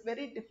is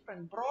very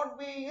different. Broad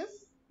way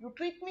is, you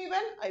treat me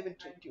well, I will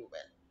treat you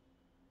well.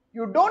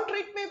 You don't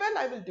treat me well,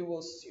 I will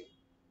divorce you.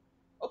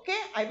 Okay,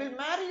 I will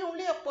marry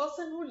only a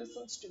person who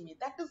listens to me.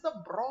 That is the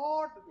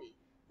broad way.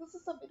 This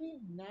is a very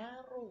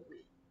narrow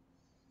way.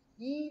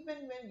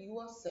 Even when you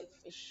are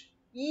selfish,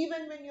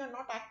 even when you are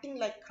not acting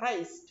like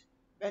Christ,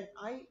 when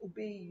I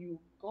obey you,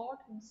 God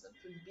Himself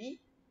will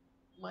be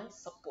my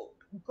support.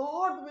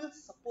 God will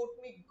support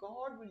me.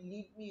 God will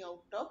lead me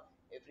out of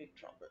every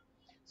trouble.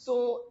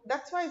 So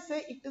that's why I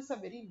say it is a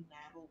very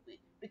narrow way,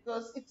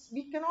 because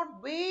we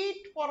cannot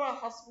wait for our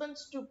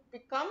husbands to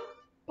become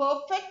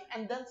perfect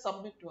and then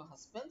submit to our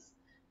husbands.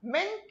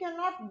 Men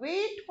cannot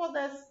wait for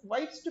their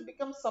wives to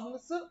become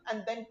submissive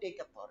and then take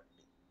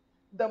authority.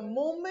 The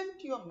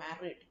moment you are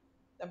married,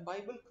 the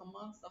Bible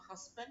commands the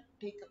husband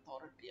take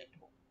authority at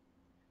home.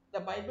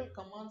 The Bible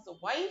commands the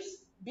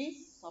wives, be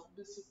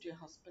submissive to your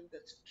husband.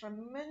 There's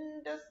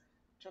tremendous,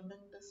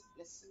 tremendous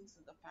blessings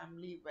in the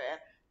family where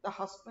the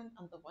husband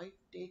and the wife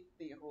take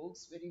their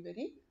roles very,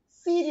 very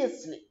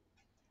seriously.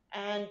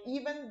 And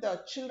even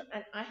the children,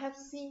 and I have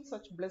seen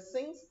such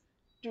blessings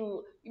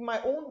to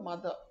my own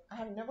mother. I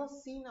have never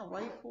seen a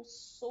wife who's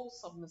so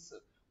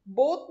submissive.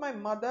 Both my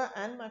mother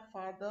and my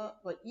father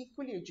were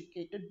equally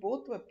educated,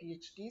 both were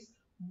PhDs,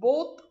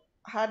 both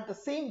had the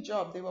same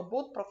job. They were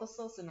both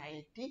professors in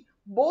IIT,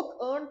 both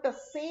earned the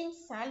same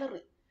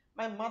salary.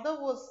 My mother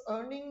was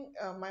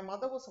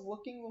a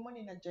working woman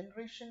in a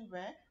generation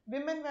where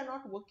women were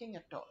not working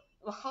at all.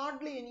 There were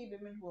hardly any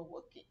women who were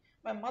working.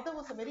 My mother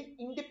was a very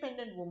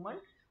independent woman,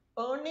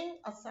 earning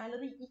a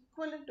salary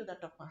equivalent to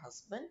that of my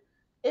husband.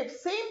 If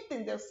same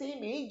thing, the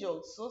same age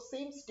also,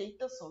 same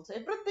status also,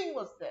 everything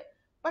was there.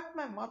 But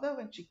my mother,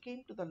 when she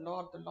came to the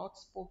Lord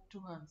spoke to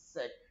her and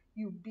said,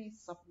 "You be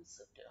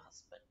submissive to your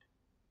husband."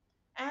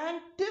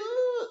 And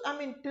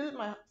till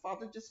my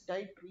father just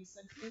died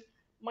recently,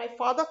 my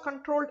father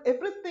controlled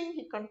everything.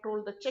 He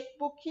controlled the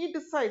checkbook. He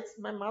decides.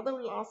 My mother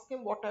will ask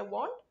him what I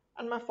want,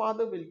 and my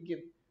father will give.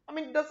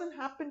 It doesn't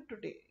happen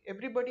today.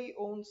 Everybody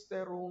owns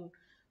their own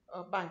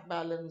bank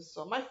balance.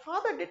 So my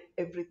father did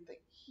everything.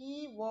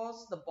 He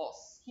was the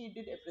boss. He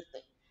did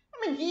everything.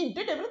 He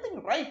did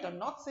everything right. I'm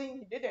not saying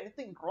he did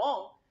anything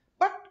wrong,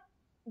 but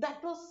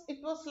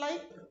it was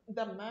like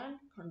the man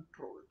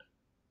controlled.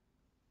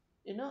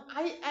 When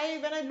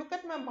I look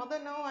at my mother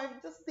now, I'm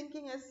just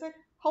thinking, I said,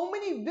 how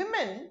many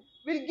women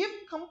will give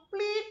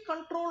complete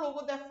control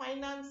over their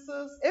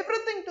finances,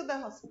 everything to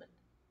their husband?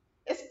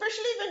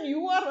 Especially when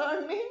you are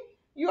earning,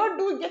 you are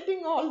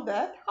getting all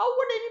that. How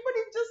would anybody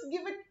just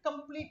give it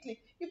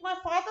completely? If my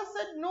father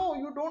said, "No,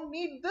 you don't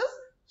need this,"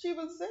 she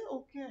will say,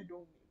 okay, I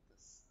don't need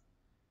this.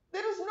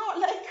 There is no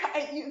like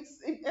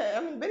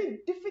I mean very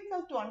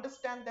difficult to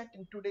understand that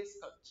in today's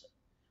culture,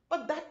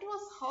 but that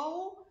was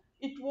how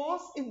it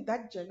was in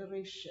that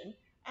generation.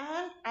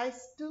 And I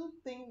still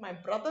think my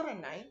brother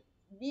and I,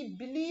 we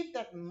believe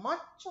that much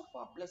of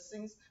our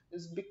blessings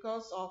is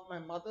because of my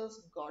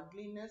mother's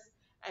godliness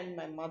and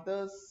my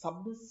mother's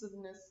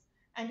submissiveness.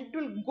 And it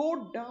will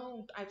go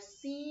down. I've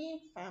seen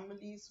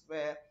families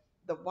where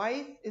the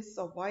wife is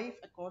a wife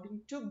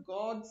according to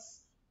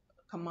God's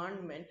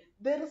commandment.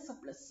 There is a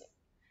blessing.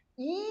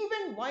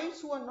 Even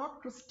wives who are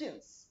not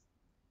Christians,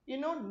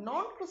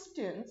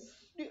 non-Christians,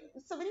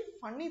 it's a very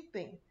funny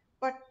thing,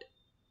 but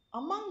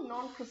among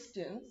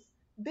non-Christians,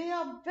 they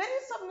are very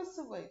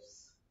submissive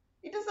wives.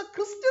 It is the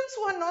Christians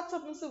who are not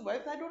submissive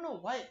wives. I don't know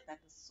why that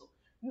is so.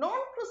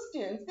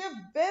 Non-Christians, they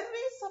are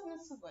very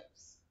submissive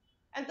wives.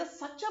 And there's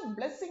such a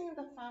blessing in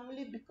the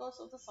family because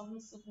of the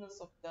submissiveness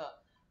of the,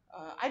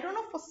 I don't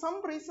know, for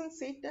some reason,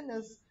 Satan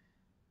is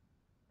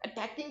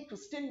attacking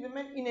Christian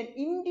women. In an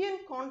Indian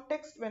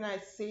context, when I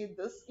say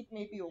this, it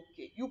may be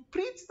okay. You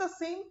preach the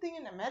same thing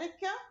in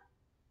America,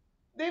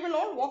 they will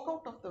all walk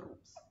out of the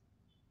rooms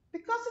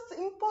because it's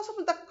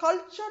impossible. The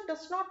culture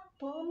does not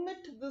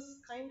permit this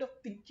kind of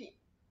thinking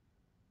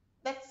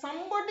that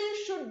somebody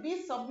should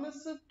be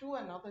submissive to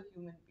another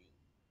human being,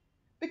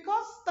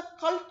 because the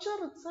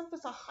culture itself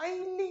is a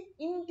highly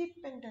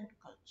independent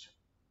culture.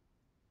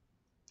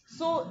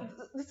 So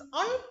it's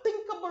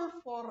unthinkable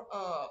for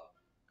a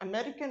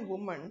American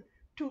woman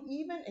to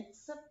even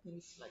accept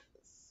things like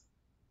this.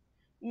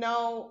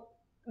 Now,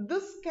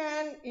 this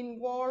can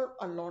involve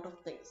a lot of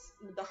things.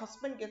 The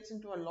husband gets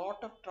into a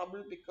lot of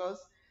trouble because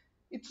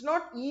it's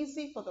not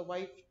easy for the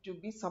wife to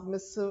be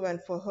submissive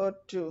and for her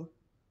to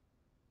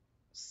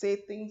say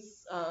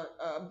things,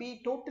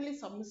 be totally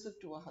submissive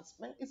to her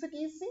husband. Is it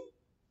easy?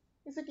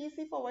 Is it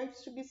easy for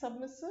wives to be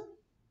submissive?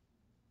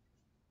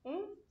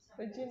 Hmm?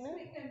 Virginia?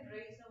 We can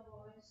raise our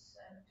voice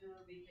and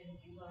we can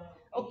give our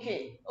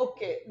opinion.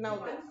 Okay.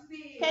 Now,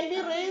 can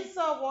we raise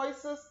our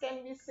voices?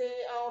 Can we say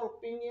our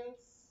opinions?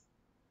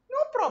 No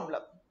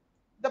problem.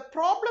 The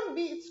problem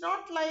it's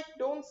not like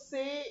don't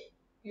say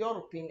your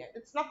opinion.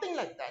 It's nothing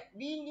like that.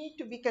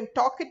 We can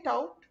talk it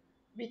out.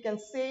 We can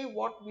say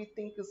what we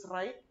think is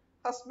right.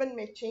 Husband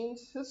may change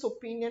his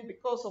opinion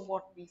because of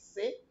what we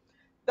say.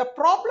 The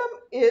problem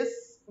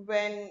is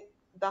when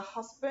the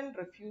husband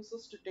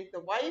refuses to take the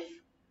wife.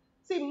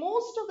 See,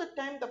 most of the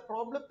time the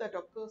problem that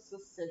occurs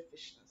is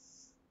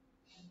selfishness.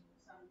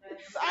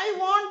 I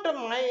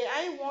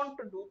want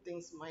to do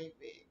things my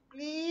way.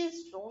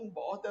 Please don't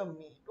bother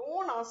me.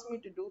 Don't ask me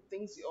to do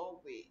things your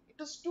way.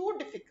 It is too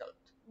difficult.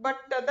 But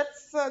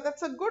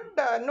that's a good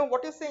no.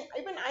 What you're saying.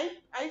 Even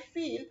I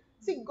feel.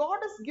 See, God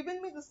has given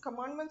me this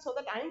commandment so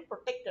that I'm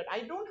protected.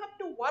 I don't have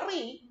to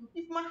worry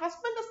if my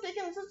husband has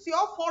taken this. It's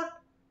your fault,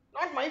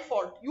 not my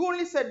fault. You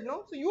only said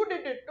no, so you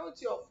did it. No,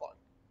 it's your fault.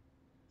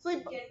 So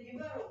you can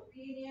give her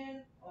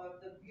opinion or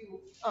the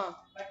view,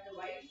 but the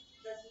wife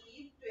doesn't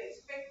need to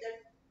expect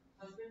that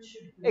husband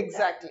should do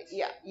exactly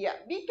that. Yeah,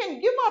 we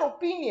can give our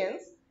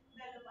opinions.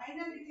 But the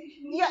final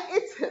decision, yeah,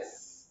 it's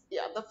his.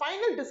 Yeah, the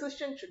final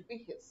decision should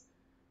be his.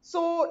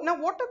 So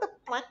now what are the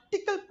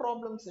practical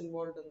problems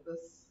involved in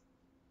this?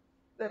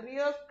 The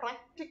real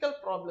practical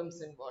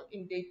problems involved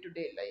in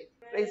day-to-day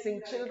life,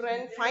 raising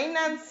children,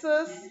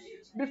 finances.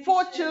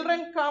 Before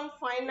children come,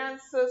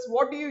 finances.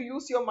 What do you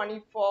use your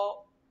money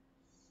for?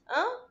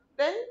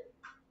 Then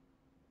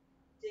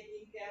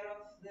taking care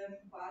of them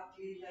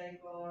partly, like,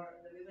 or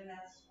the women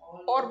has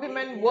all, or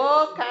women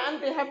work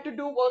and they have to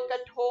do work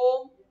at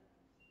home.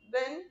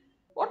 Then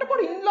what about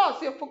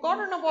in-laws? You've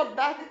forgotten about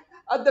that.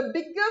 The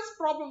biggest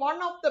problem,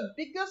 one of the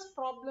biggest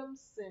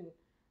problems in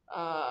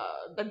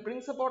that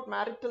brings about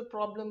marital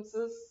problems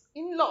is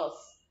in-laws,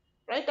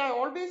 right? I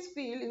always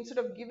feel instead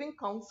of giving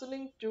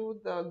counseling to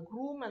the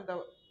groom and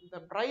the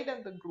bride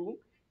and the groom,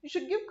 you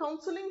should give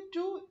counseling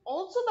to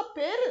also the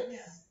parents.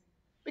 Yeah.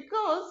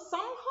 Because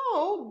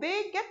somehow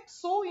they get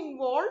so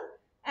involved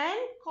and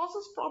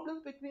causes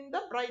problems between the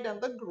bride and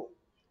the groom,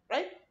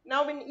 right?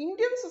 Now in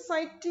Indian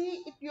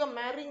society, if you are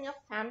marrying a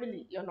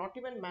family, you're not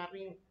even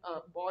marrying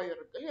a boy or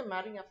a girl, you're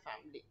marrying a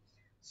family.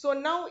 So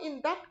now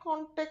in that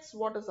context,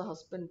 what does a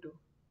husband do?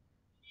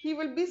 He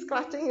will be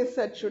scratching his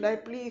head. Should I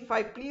please? If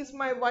I please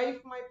my wife,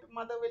 my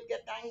mother will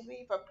get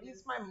angry. If I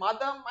please my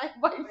mother, my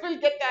wife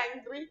will get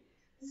angry.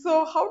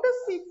 So how does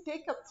he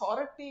take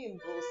authority in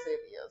those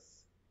areas?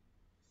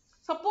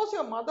 Suppose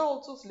your mother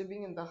also is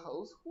living in the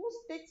house. Who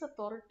takes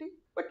authority?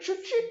 But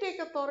should she take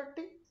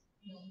authority?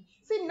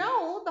 See,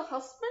 now the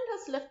husband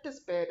has left his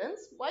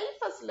parents, wife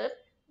has left.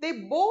 They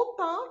both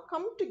are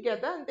come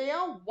together and they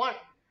are one.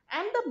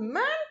 And the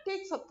man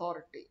takes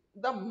authority.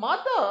 The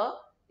mother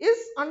is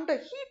under,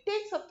 he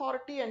takes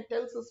authority and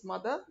tells his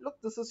mother, look,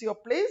 this is your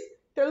place.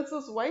 Tells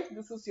his wife,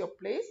 this is your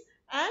place.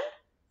 And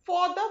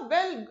for the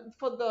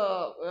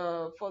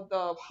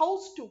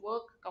house to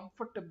work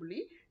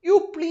comfortably,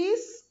 you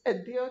please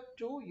adhere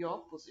to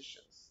your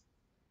positions.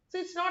 So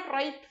it's not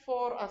right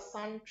for a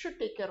son should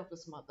take care of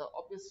his mother.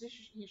 Obviously,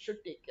 he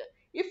should take care.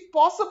 If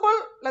possible,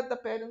 let the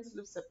parents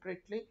live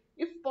separately.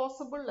 If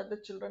possible, let the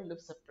children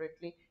live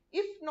separately.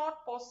 If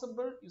not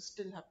possible, you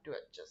still have to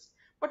adjust.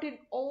 But in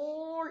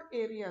all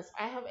areas,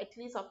 I have at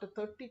least after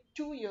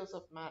 32 years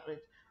of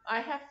marriage, I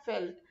have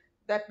felt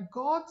that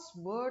God's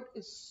word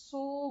is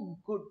so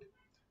good.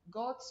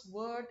 God's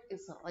word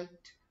is right.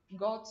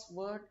 God's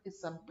word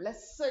is a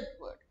blessed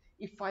word.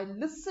 If I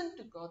listen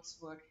to God's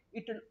word,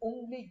 it will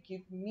only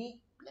give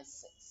me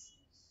blessings.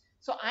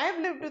 So I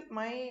have lived with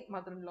my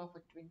mother-in-law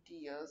for 20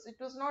 years. It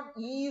was not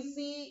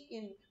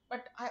easy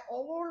but I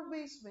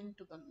always went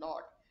to the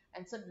Lord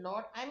and said,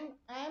 Lord, I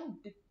am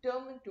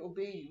determined to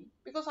obey you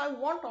because I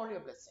want all your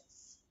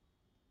blessings.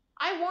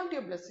 I want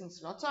your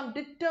blessings, Lord. So I'm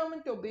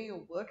determined to obey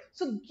your word.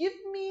 So give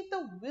me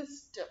the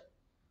wisdom.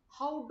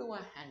 How do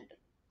I handle?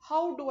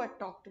 How do I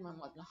talk to my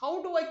mother?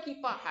 How do I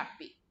keep her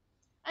happy?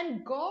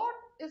 And God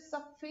is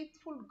a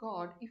faithful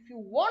God. If you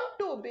want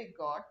to obey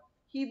God,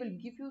 He will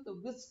give you the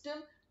wisdom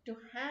to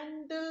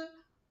handle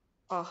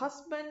a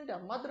husband, a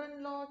mother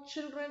in law,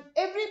 children,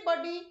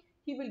 everybody.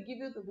 He will give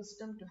you the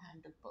wisdom to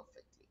handle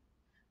perfectly.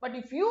 But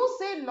if you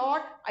say,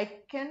 Lord, I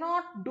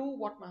cannot do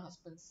what my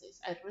husband says,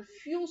 I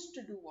refuse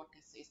to do what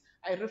he says,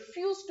 I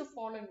refuse to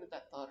fall in with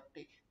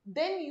authority,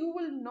 then you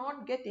will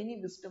not get any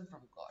wisdom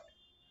from God.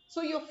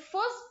 So your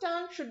first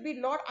stand should be,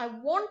 Lord, I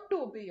want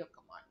to obey your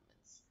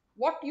commandments.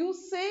 What you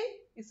say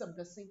is a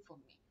blessing for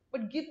me,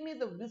 but give me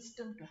the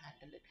wisdom to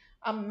handle it.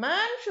 A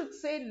man should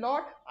say,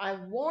 Lord, I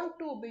want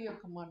to obey your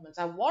commandments.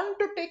 I want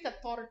to take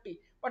authority,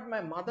 but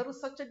my mother is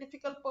such a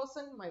difficult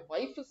person. My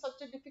wife is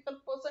such a difficult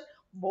person.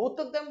 Both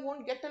of them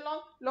won't get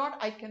along. Lord,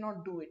 I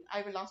cannot do it.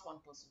 I will ask one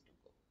person to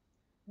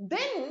go.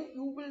 Then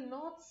you will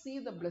not see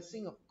the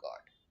blessing of God.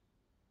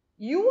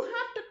 You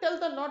have to tell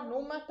the Lord,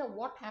 no matter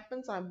what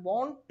happens, I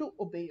want to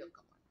obey your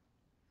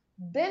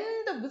command. Then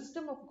the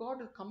wisdom of God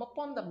will come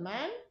upon the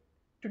man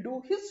to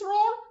do his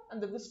role,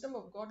 and the wisdom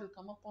of God will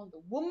come upon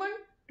the woman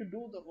to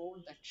do the role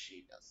that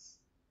she does.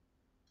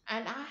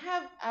 And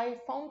I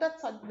found that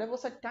there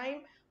was a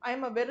time I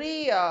am a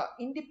very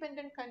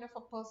independent kind of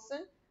a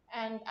person,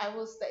 and I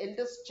was the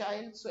eldest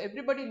child, so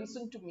everybody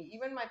listened to me.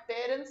 Even my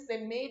parents,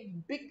 they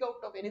made big out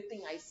of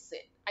anything I said,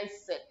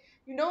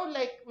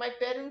 like my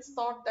parents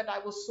thought that I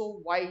was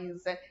so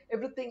wise and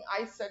everything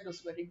I said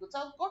was very good. So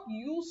I got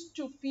used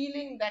to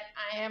feeling that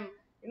I am,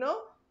 you know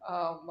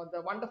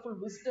the wonderful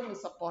wisdom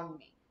is upon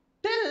me,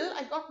 till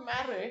I got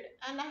married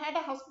and I had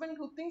a husband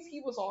who thinks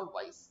he was all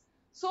wise.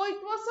 So it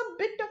was a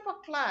bit of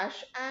a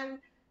clash, and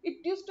it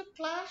used to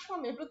clash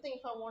from everything.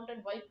 If I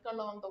wanted white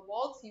color on the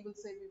walls, he will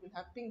say we will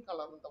have pink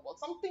color on the wall.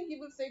 Something he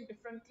will say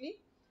differently.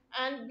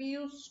 And we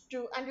used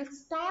to, and it'll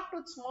start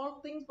with small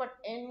things but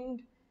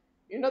end,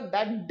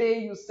 that day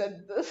you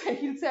said this, and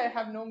he'll say, I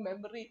have no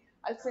memory.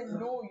 I'll say,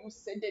 no, you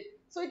said it.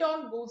 So it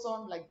all goes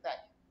on like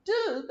that.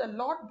 Till the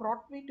Lord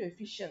brought me to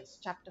Ephesians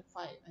chapter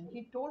 5, and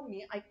He told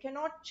me, I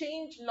cannot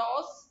change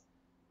laws.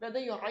 Whether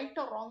you're right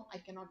or wrong, I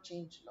cannot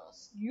change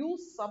laws. You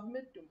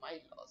submit to my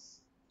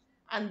laws.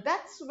 And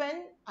that's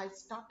when I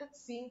started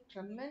seeing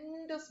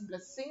tremendous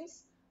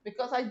blessings,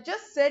 because I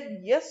just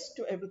said yes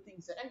to everything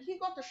he said. And he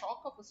got the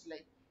shock of his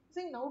life. He's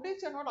saying, nowadays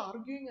you're not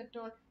arguing at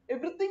all.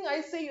 Everything I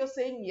say, you're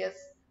saying yes.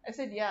 I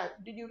said, yeah.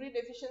 Did you read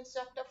Ephesians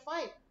chapter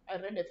 5?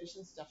 I read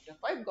Ephesians chapter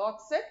 5. God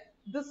said,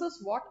 this is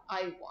what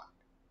I want.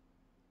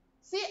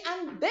 See,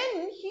 and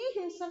then he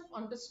himself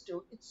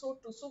understood it's so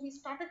true. So he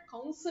started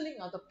counseling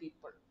other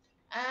people.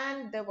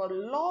 And there were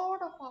a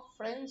lot of our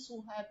friends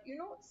who had,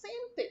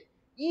 same thing,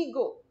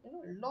 ego,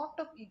 a lot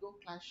of ego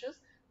clashes.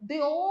 They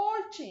all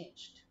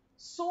changed.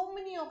 So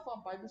many of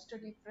our Bible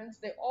study friends,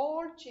 they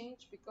all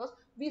changed because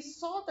we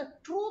saw the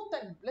truth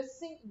and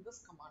blessing in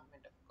this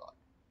commandment of God.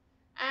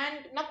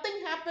 And nothing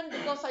happened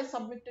because I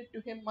submitted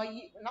to him.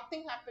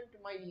 Nothing happened to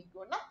my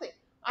ego. Nothing.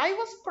 I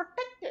was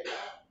protected.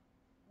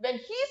 When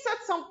he said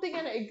something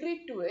and I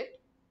agreed to it,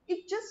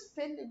 it just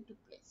fell into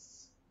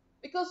place.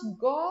 Because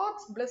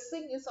God's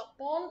blessing is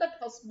upon that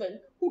husband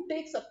who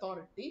takes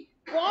authority.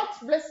 God's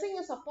blessing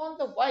is upon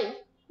the wife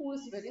who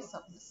is very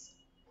submissive.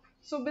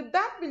 So with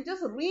that, we'll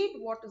just read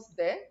what is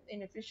there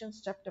in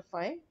Ephesians chapter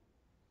 5.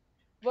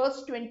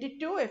 Verse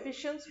 22,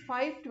 Ephesians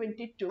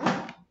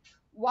 5:22.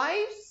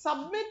 Wives,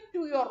 submit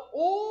to your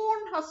own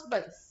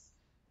husbands.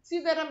 See,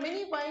 there are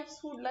many wives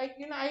who like,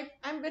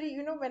 I'm very,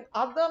 when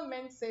other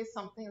men say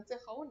something, I say,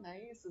 how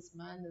nice this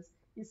man is.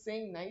 He's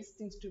saying nice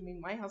things to me.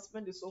 My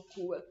husband is so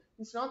cool.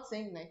 He's not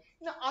saying nice.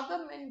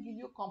 Other men give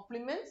you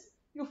compliments.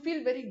 You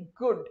feel very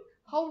good.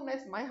 How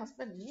nice. My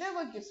husband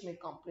never gives me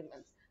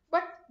compliments.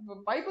 But the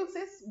Bible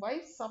says,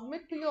 wives,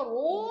 submit to your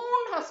own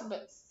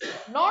husbands,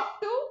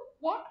 not to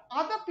what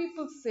other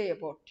people say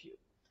about you.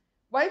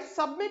 Wives,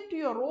 submit to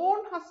your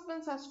own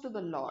husbands as to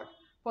the Lord.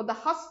 For the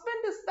husband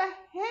is the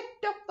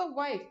head of the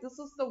wife. This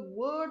is the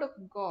word of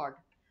God.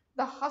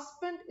 The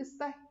husband is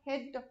the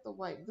head of the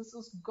wife. This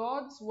is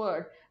God's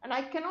word. And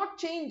I cannot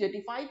change it.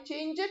 If I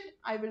change it,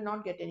 I will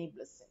not get any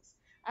blessings.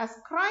 As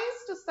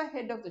Christ is the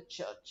head of the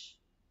church,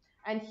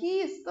 and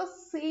he is the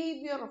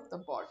savior of the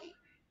body.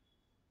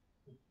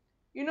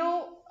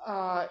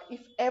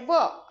 If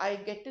ever I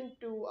get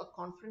into a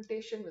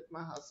confrontation with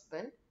my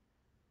husband,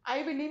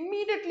 I will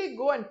immediately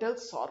go and tell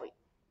sorry.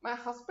 My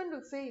husband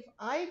will say,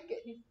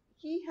 if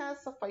he has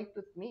a fight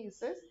with me, he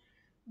says,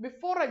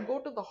 before I go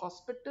to the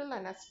hospital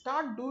and I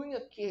start doing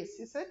a case,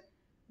 he said,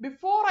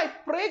 before I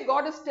pray,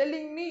 God is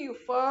telling me you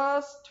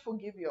first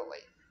forgive your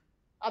wife.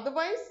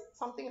 Otherwise,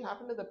 something will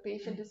happen to the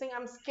patient. He's saying,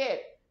 I'm scared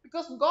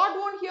because God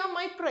won't hear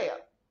my prayer.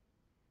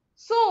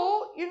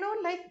 So,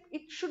 like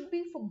it should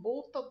be for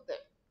both of them.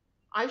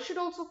 I should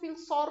also feel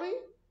sorry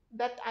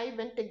that I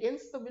went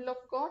against the will of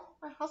God.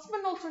 My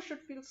husband also should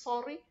feel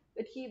sorry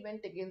that he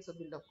went against the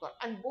will of God.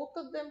 And both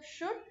of them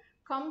should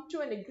come to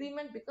an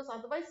agreement, because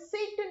otherwise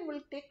Satan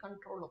will take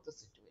control of the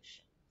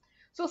situation.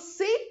 So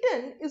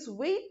Satan is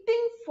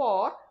waiting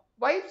for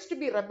wives to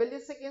be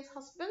rebellious against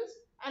husbands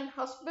and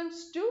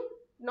husbands to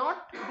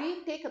not be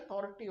take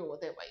authority over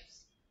their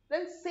wives.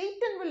 Then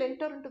Satan will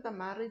enter into the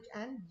marriage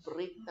and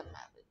break the marriage.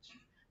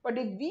 But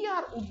if we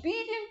are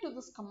obedient to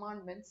this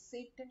commandment,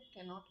 Satan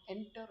cannot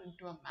enter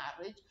into a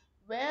marriage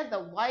where the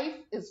wife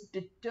is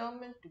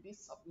determined to be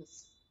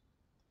submissive.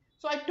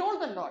 So I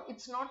told the Lord,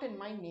 it's not in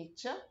my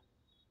nature.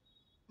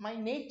 My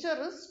nature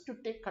is to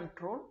take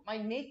control. My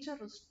nature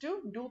is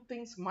to do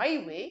things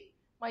my way.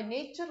 My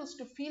nature is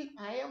to feel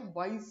I am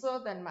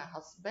wiser than my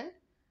husband.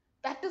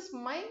 That is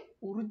my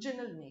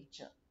original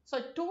nature. So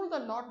I told the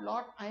Lord,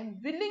 Lord, I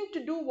am willing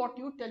to do what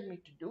you tell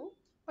me to do.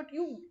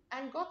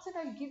 And God said,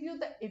 I'll give you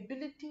the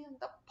ability and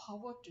the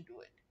power to do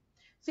it.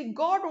 See,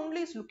 God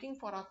only is looking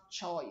for a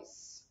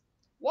choice.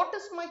 What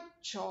is my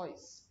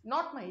choice?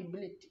 Not my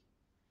ability.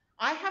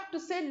 I have to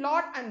say,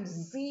 Lord, I'm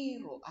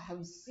zero. I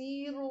have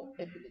zero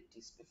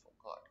abilities before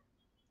God.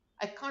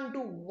 I can't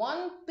do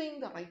one thing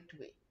the right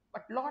way.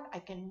 But Lord, I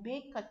can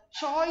make a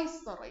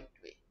choice the right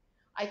way.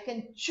 I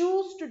can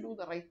choose to do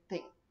the right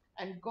thing.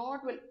 And God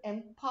will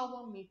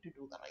empower me to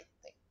do the right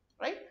thing.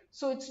 Right?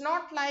 So it's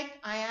not like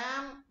I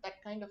am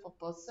that kind of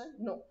a person.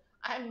 No,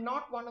 I am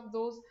not one of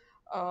those.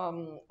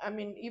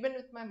 Even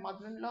with my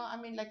mother in law,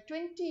 like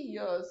 20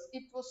 years,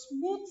 it was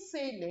smooth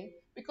sailing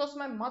because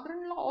my mother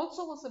in law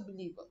also was a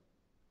believer.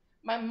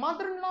 My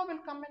mother-in-law will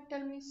come and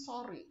tell me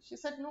sorry. She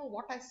said, no,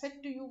 what I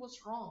said to you was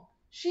wrong.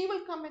 She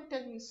will come and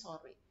tell me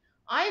sorry.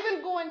 I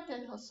will go and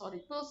tell her sorry,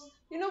 because,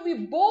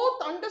 we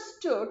both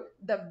understood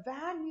the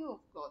value of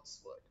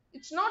God's word.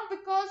 It's not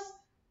because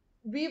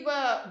we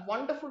were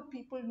wonderful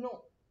people.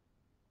 No,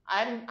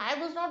 I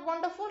was not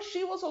wonderful.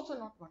 She was also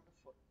not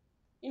wonderful.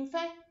 In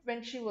fact,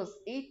 when she was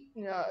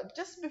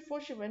just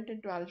before she went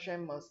into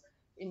Alzheimer's,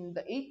 in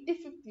the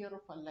 85th year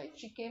of her life,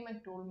 she came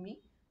and told me,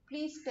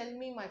 please tell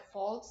me my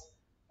faults.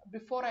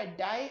 Before I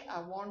die,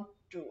 I want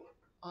to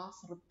ask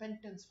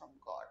repentance from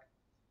God.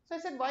 So I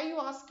said, why are you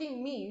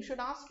asking me? You should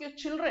ask your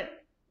children.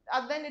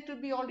 And then it will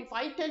be all. If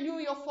I tell you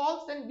your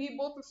faults, then we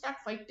both will start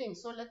fighting.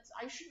 So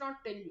I should not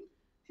tell you.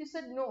 She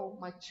said, no,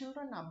 my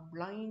children are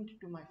blind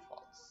to my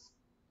faults.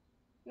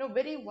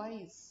 Very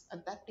wise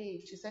at that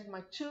age. She said,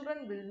 my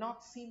children will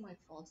not see my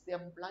faults. They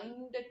are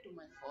blinded to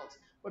my faults.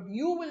 But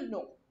you will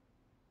know.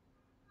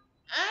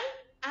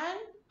 And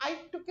I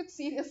took it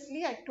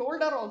seriously. I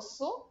told her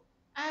also.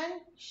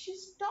 And she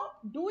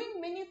stopped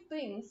doing many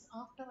things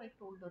after I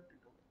told her to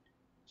do it.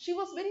 She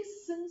was very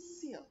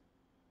sincere.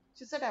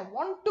 She said, I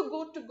want to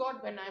go to God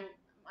when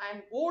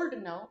I'm old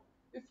now.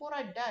 Before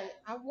I die,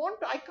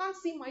 I can't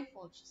see my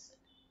faults, she said.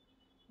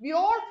 We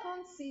all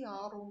can't see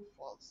our own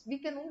faults.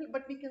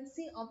 But we can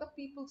see other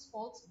people's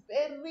faults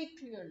very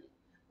clearly.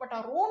 But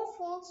our own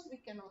faults we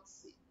cannot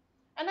see.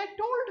 And I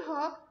told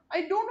her,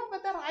 I don't know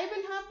whether I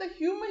will have the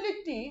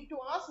humility to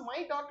ask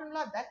my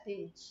daughter-in-law that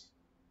age.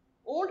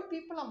 Old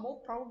people are more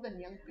proud than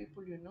young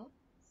people.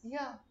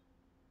 Yeah.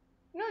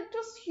 No, it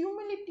was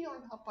humility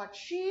on her part.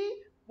 She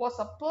was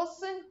a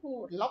person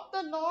who loved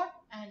the Lord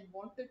and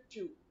wanted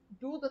to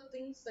do the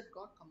things that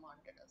God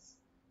commanded us.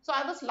 So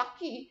I was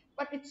lucky,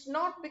 but it's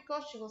not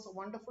because she was a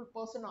wonderful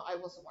person or I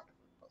was a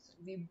wonderful person.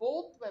 We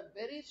both were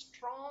very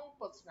strong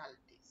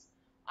personalities.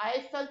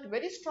 I felt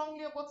very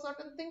strongly about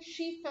certain things.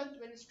 She felt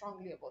very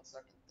strongly about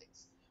certain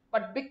things.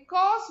 But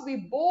because we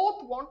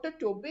both wanted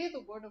to obey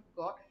the word of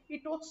God,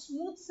 it was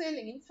smooth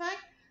sailing. In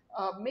fact,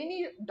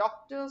 many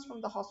doctors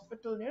from the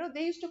hospital,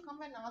 they used to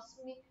come and ask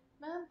me,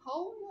 ma'am,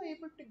 how are you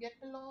able to get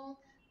along?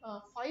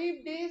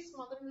 5 days,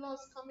 mother-in-law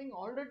is coming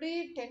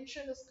already,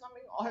 tension is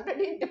coming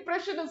already,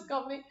 depression is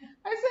coming.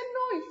 I said,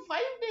 no, if 5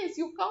 days,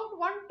 you count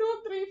 1,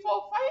 2, 3,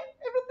 4, 5,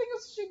 everything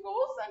is, she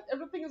goes and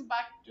everything is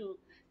back to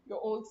your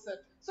old self.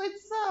 So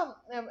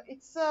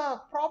it's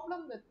a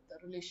problem with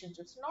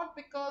relationships, not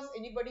because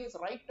anybody is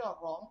right or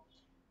wrong.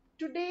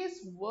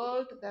 Today's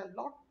world, there are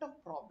a lot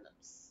of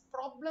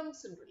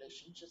problems in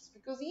relationships,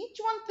 because each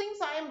one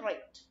thinks I am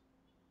right.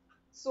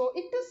 So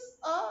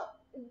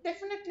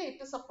definitely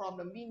it is a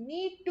problem. We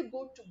need to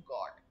go to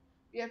God.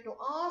 We have to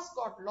ask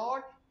God,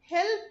 Lord,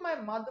 help my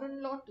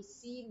mother-in-law to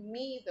see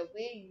me the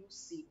way you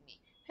see me.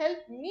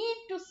 Help me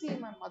to see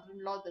my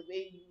mother-in-law the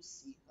way you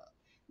see her.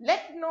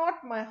 Let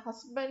not my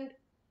husband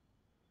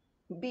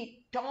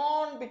be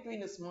torn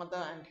between his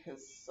mother and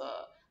his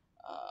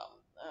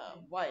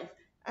wife.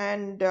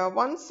 And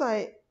once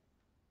I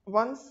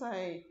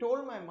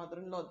told my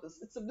mother-in-law this.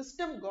 It's a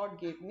wisdom God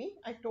gave me.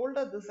 I told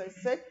her this. I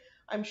said,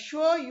 I'm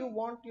sure you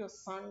want your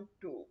son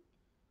to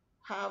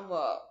have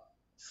a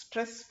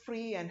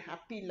stress-free and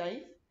happy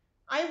life.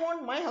 I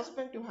want my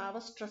husband to have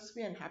a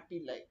stress-free and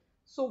happy life.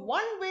 So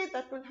one way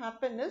that will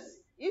happen is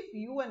if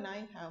you and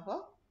I have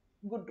a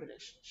good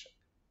relationship.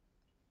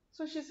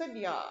 So she said,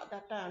 yeah,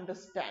 that I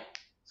understand.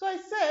 So I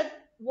said,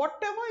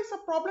 whatever is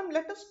a problem,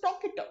 let us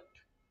talk it out.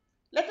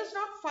 Let us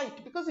not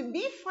fight, because if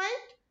we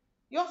fight,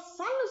 your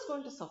son is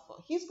going to suffer.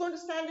 He's going to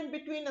stand in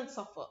between and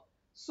suffer.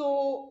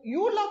 So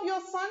you love your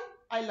son,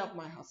 I love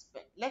my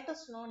husband. Let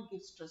us not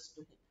give stress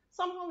to him.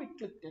 Somehow it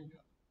clicked in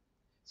her.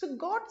 So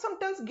God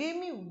sometimes gave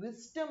me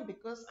wisdom,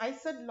 because I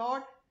said,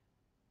 Lord,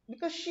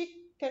 because she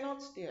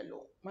cannot stay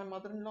alone. My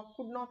mother-in-law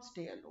could not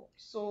stay alone.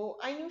 So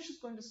I knew she's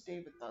going to stay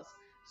with us.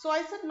 So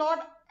I said, Lord,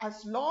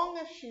 as long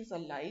as she's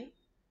alive,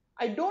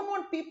 I don't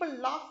want people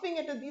laughing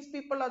at her. These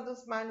people are,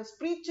 this man is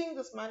preaching,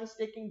 this man is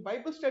taking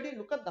Bible study.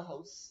 Look at the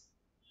house.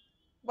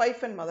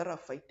 Wife and mother are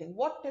fighting.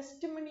 What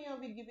testimony are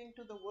we giving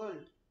to the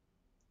world?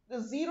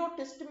 The zero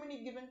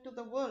testimony given to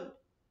the world.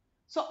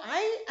 So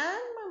I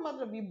and my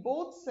mother, we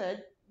both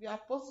said our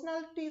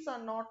personalities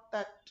are not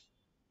that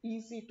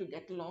easy to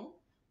get along.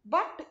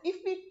 But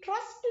if we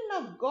trust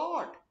in a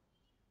God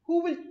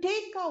who will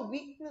take our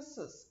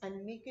weaknesses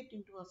and make it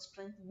into a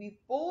strength, we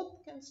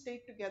both can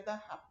stay together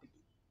happily.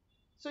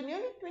 So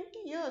nearly 20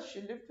 years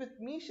she lived with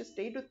me. She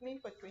stayed with me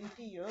for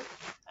 20 years.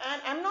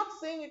 And I'm not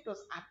saying it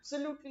was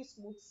absolutely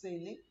smooth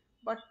sailing,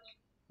 but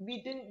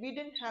we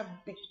didn't have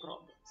big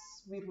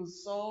problems. We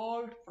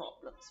resolved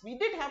problems. We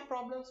did have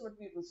problems, but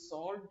we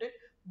resolved it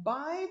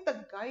by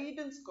the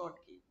guidance God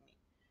gave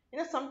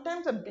me.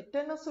 Sometimes a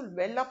bitterness will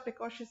well up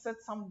because she said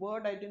some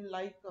word I didn't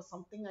like or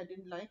something I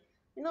didn't like.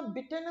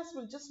 Bitterness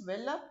will just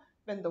well up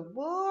when the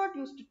word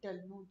used to tell,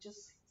 no,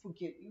 just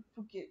forgive, you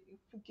forgive, you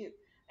forgive.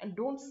 And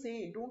don't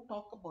say, don't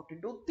talk about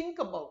it, don't think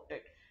about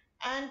it.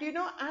 And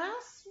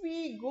as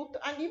we go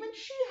through, and even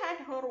she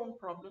had her own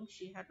problems,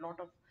 she had a lot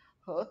of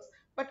hurts.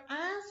 But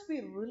as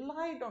we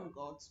relied on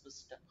God's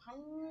wisdom,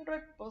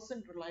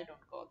 100% relied on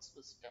God's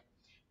wisdom,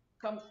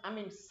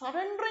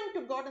 surrendering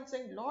to God and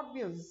saying, Lord,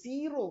 we are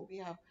zero.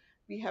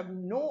 We have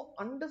no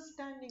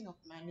understanding of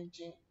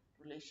managing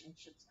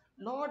relationships.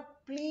 Lord,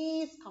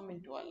 please come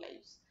into our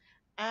lives.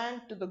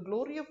 And to the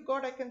glory of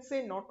God, I can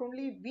say not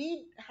only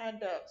we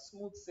had a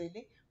smooth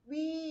sailing,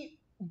 we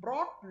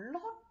brought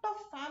lot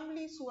of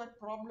families who had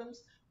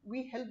problems.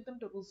 We helped them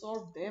to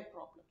resolve their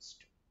problems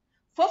too.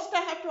 First, I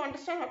have to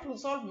understand how to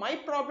resolve my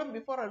problem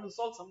before I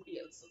resolve somebody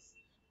else's.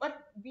 But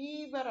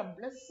we were a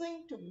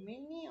blessing to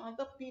many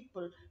other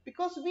people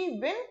because we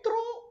went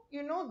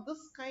through,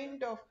 this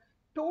kind of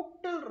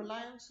total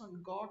reliance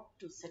on God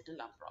to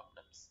settle our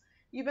problems.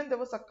 Even there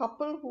was a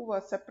couple who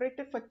were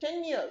separated for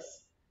 10 years,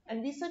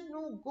 and we said,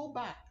 no, go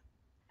back.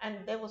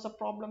 And there was a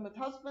problem with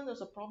husband, there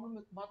was a problem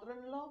with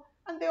mother-in-law,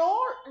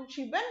 and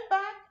she went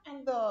back,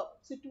 and the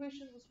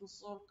situation was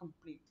resolved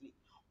completely.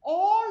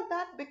 All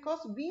that because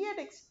we had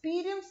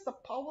experienced the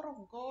power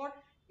of God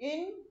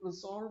in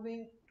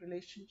resolving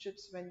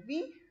relationships when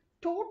we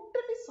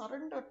totally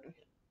surrendered to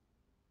Him.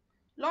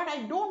 Lord,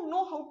 I don't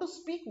know how to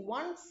speak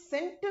one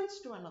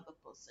sentence to another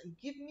person.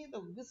 Give me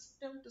the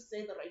wisdom to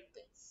say the right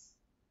things.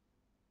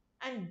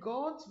 And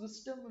God's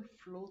wisdom will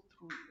flow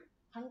through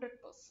you 100%.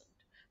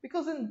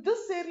 Because in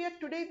this area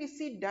today, we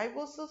see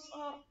divorces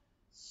are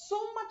so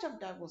much of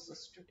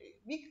divorces today.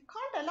 We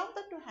can't allow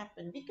that to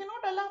happen. We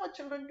cannot allow our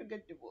children to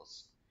get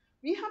divorced.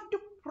 We have to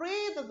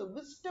pray that the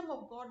wisdom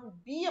of God will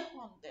be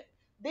upon them.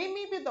 They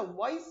may be the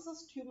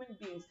wisest human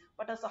beings,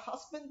 but as a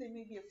husband, they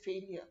may be a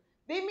failure.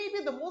 They may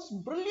be the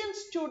most brilliant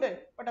student,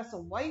 but as a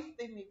wife,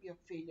 they may be a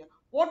failure.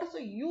 What is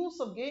the use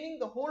of gaining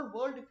the whole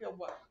world if your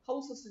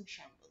house is in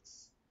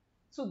shambles?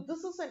 So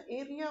this is an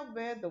area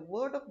where the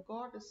word of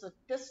God is a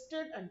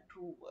tested and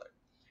true word.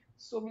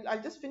 So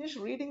I'll just finish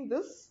reading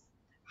this.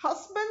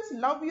 Husbands,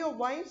 love your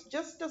wives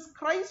just as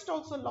Christ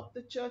also loved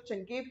the church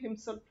and gave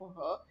himself for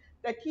her,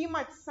 that he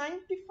might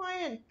sanctify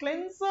and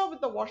cleanse her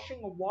with the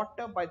washing of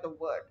water by the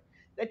word,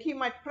 that he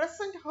might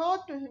present her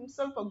to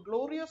himself a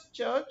glorious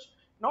church,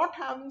 not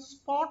having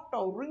spot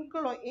or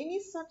wrinkle or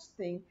any such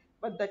thing,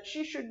 but that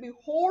she should be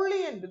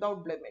holy and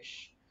without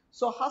blemish.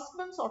 So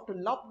husbands ought to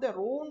love their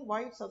own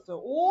wives as their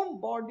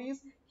own bodies.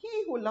 He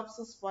who loves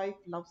his wife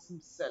loves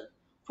himself.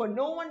 For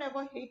no one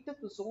ever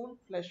hateth his own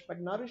flesh, but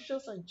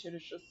nourishes and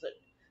cherishes it,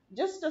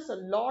 just as the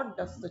Lord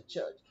does the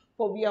church.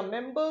 For we are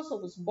members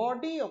of his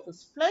body, of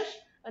his flesh,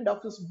 and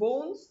of his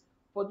bones.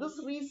 For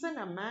this reason,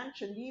 a man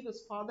shall leave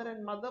his father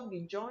and mother,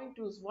 be joined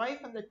to his wife,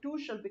 and the two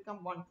shall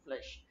become one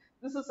flesh.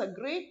 This is a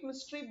great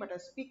mystery, but I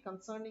speak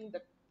concerning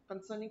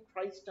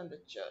Christ and the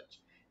church.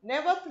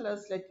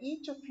 Nevertheless, let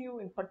each of you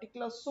in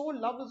particular so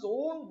love his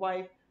own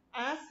wife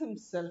as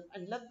himself,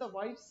 and let the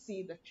wife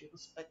see that she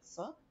respects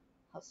her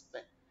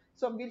husband.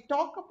 So we'll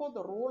talk about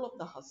the role of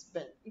the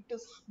husband. It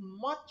is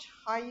much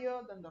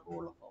higher than the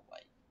role of a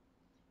wife.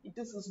 It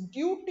is his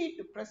duty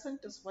to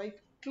present his wife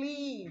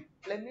clean,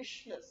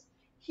 blemishless.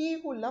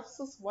 He who loves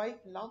his wife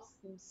loves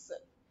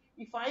himself.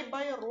 If I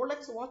buy a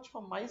Rolex watch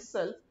for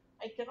myself,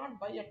 I cannot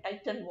buy a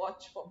Titan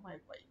watch for my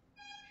wife.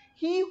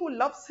 He who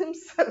loves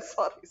himself,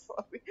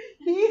 sorry.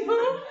 He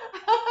who,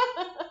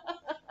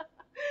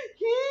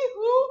 he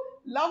who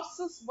loves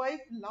his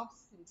wife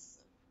loves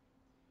himself.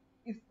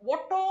 If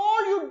what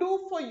all you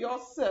do for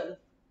yourself,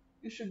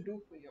 you should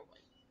do for your wife.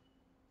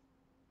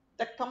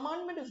 The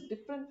commandment is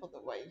different for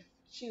the wife.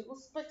 She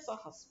respects her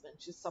husband,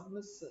 she's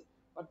submissive.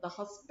 But the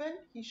husband,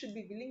 he should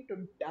be willing to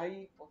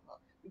die for her.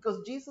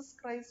 Because Jesus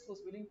Christ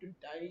was willing to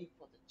die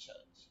for the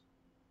church.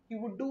 He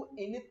would do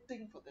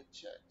anything for the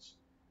church.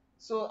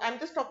 So I'm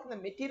just talking the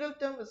material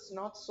term is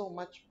not so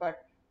much,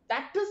 but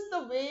that is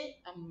the way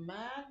a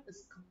man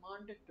is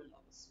commanded to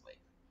love his wife.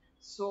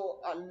 So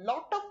a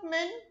lot of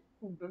men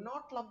who do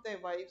not love their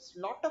wives,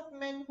 lot of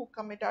men who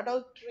commit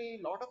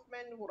adultery, lot of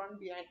men who run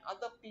behind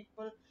other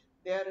people,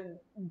 they are in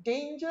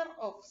danger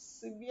of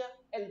severe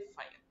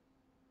hellfire.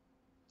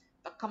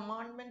 The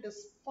commandment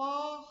is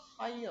far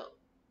higher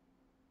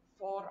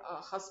for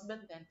a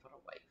husband than for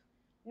a wife.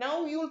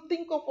 Now you'll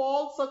think of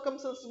all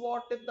circumstances,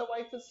 what if the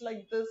wife is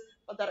like this?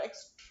 But they're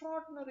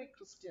extraordinary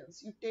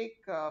Christians. You take,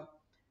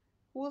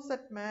 who was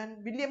that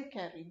man? William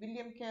Carey.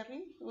 William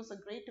Carey, who was a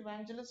great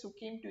evangelist who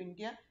came to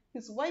India.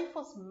 His wife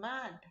was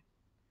mad.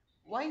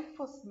 Wife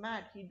was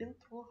mad. He didn't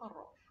throw her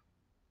off.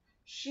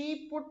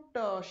 She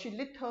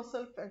lit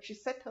herself and she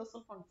set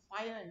herself on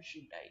fire and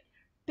she died.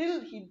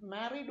 Till he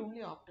married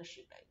only after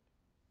she died.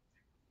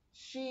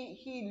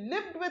 He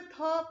lived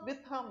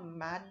with her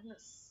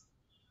madness.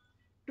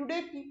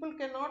 Today, people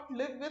cannot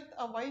live with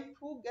a wife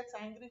who gets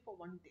angry for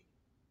one day.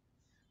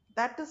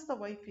 That is the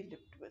wife he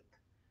lived with.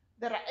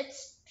 There are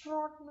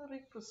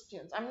extraordinary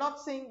Christians. I'm not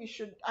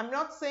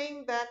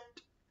saying that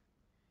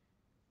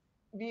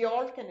we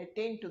all can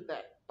attain to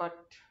that, but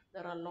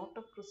there are a lot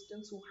of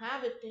Christians who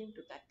have attained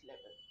to that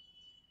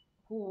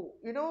level,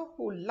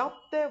 who love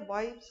their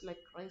wives like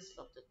Christ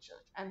loved the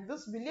church. And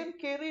this William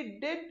Carey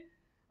did,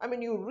 I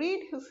mean, you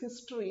read his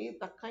history,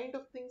 the kind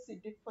of things he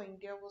did for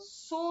India was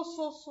so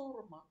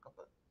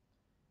remarkable.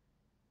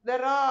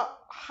 There are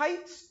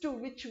heights to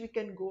which we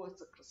can go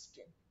as a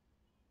Christian,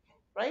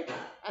 right?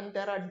 And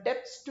there are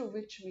depths to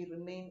which we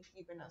remain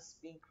even as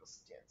being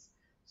Christians.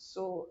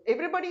 So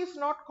everybody is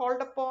not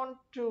called upon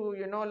to,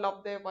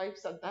 love their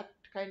wives at that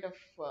kind of,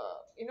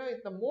 in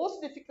the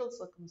most difficult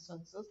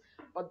circumstances.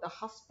 But the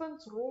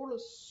husband's role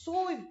is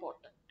so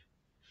important,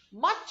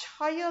 much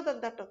higher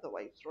than that of the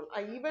wife's role.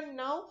 I even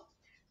now,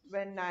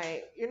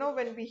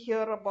 when we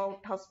hear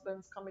about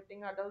husbands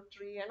committing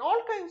adultery and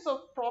all kinds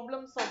of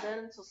problems are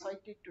there in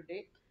society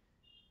today,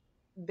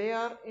 they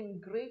are in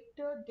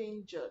greater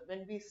danger.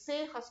 When we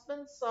say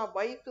husbands or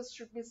wives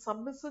should be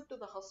submissive to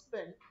the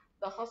husband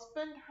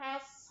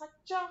has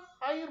such a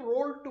high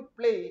role to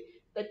play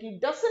that he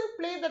doesn't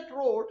play that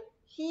role,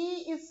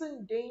 he is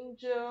in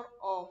danger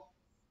of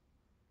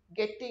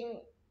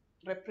getting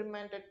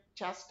reprimanded,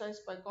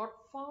 chastised by God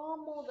far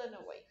more than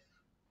a wife.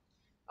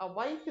 A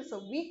wife is a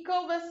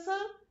weaker vessel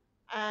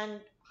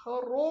and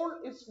her role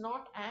is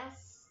not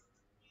as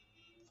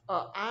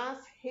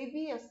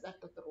heavy as that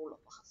of the role of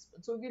a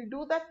husband. So we'll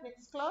do that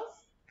next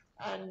class,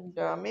 and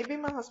maybe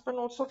my husband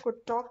also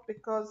could talk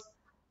because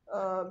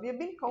we have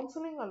been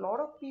counseling a lot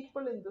of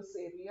people in this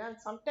area, and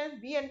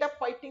sometimes we end up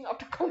fighting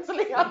after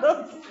counseling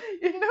others.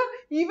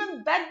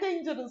 Even that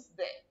danger is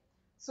there.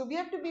 So we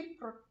have to be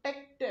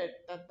protected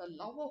that the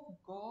love of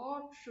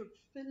God should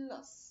fill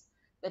us.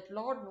 That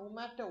Lord, no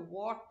matter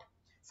what,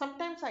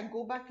 sometimes I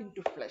go back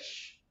into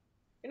flesh.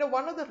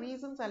 One of the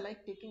reasons I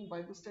like taking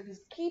Bible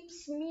studies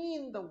keeps me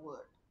in the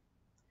Word.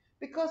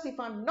 Because if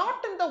I'm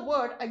not in the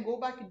Word, I go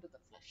back into the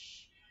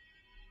flesh.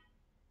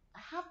 I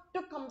have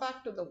to come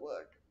back to the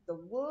Word. The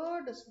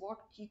Word is what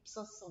keeps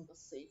us on the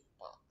safe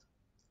path.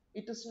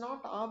 It is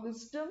not our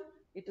wisdom,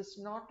 it is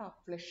not our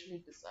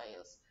fleshly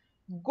desires.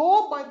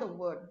 Go by the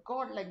Word.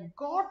 God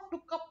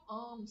took up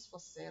arms for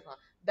Sarah.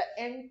 The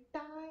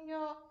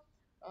entire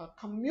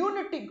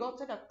community, God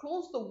said, I've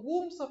closed the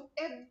wombs of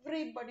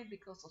everybody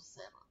because of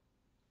Sarah.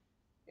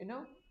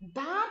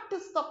 That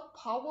is the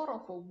power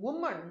of a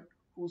woman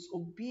who's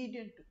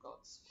obedient to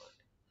God's word.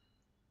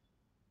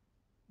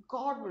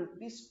 God will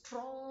be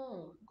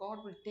strong. God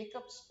will take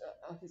up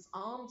his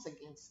arms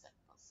against that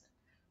person.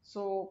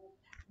 So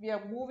we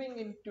are moving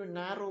into a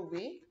narrow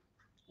way.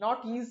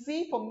 Not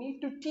easy for me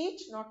to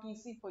teach, not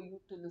easy for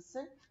you to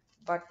listen,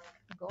 but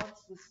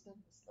God's wisdom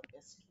is the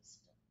best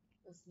wisdom.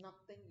 There's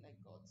nothing like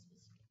God's wisdom.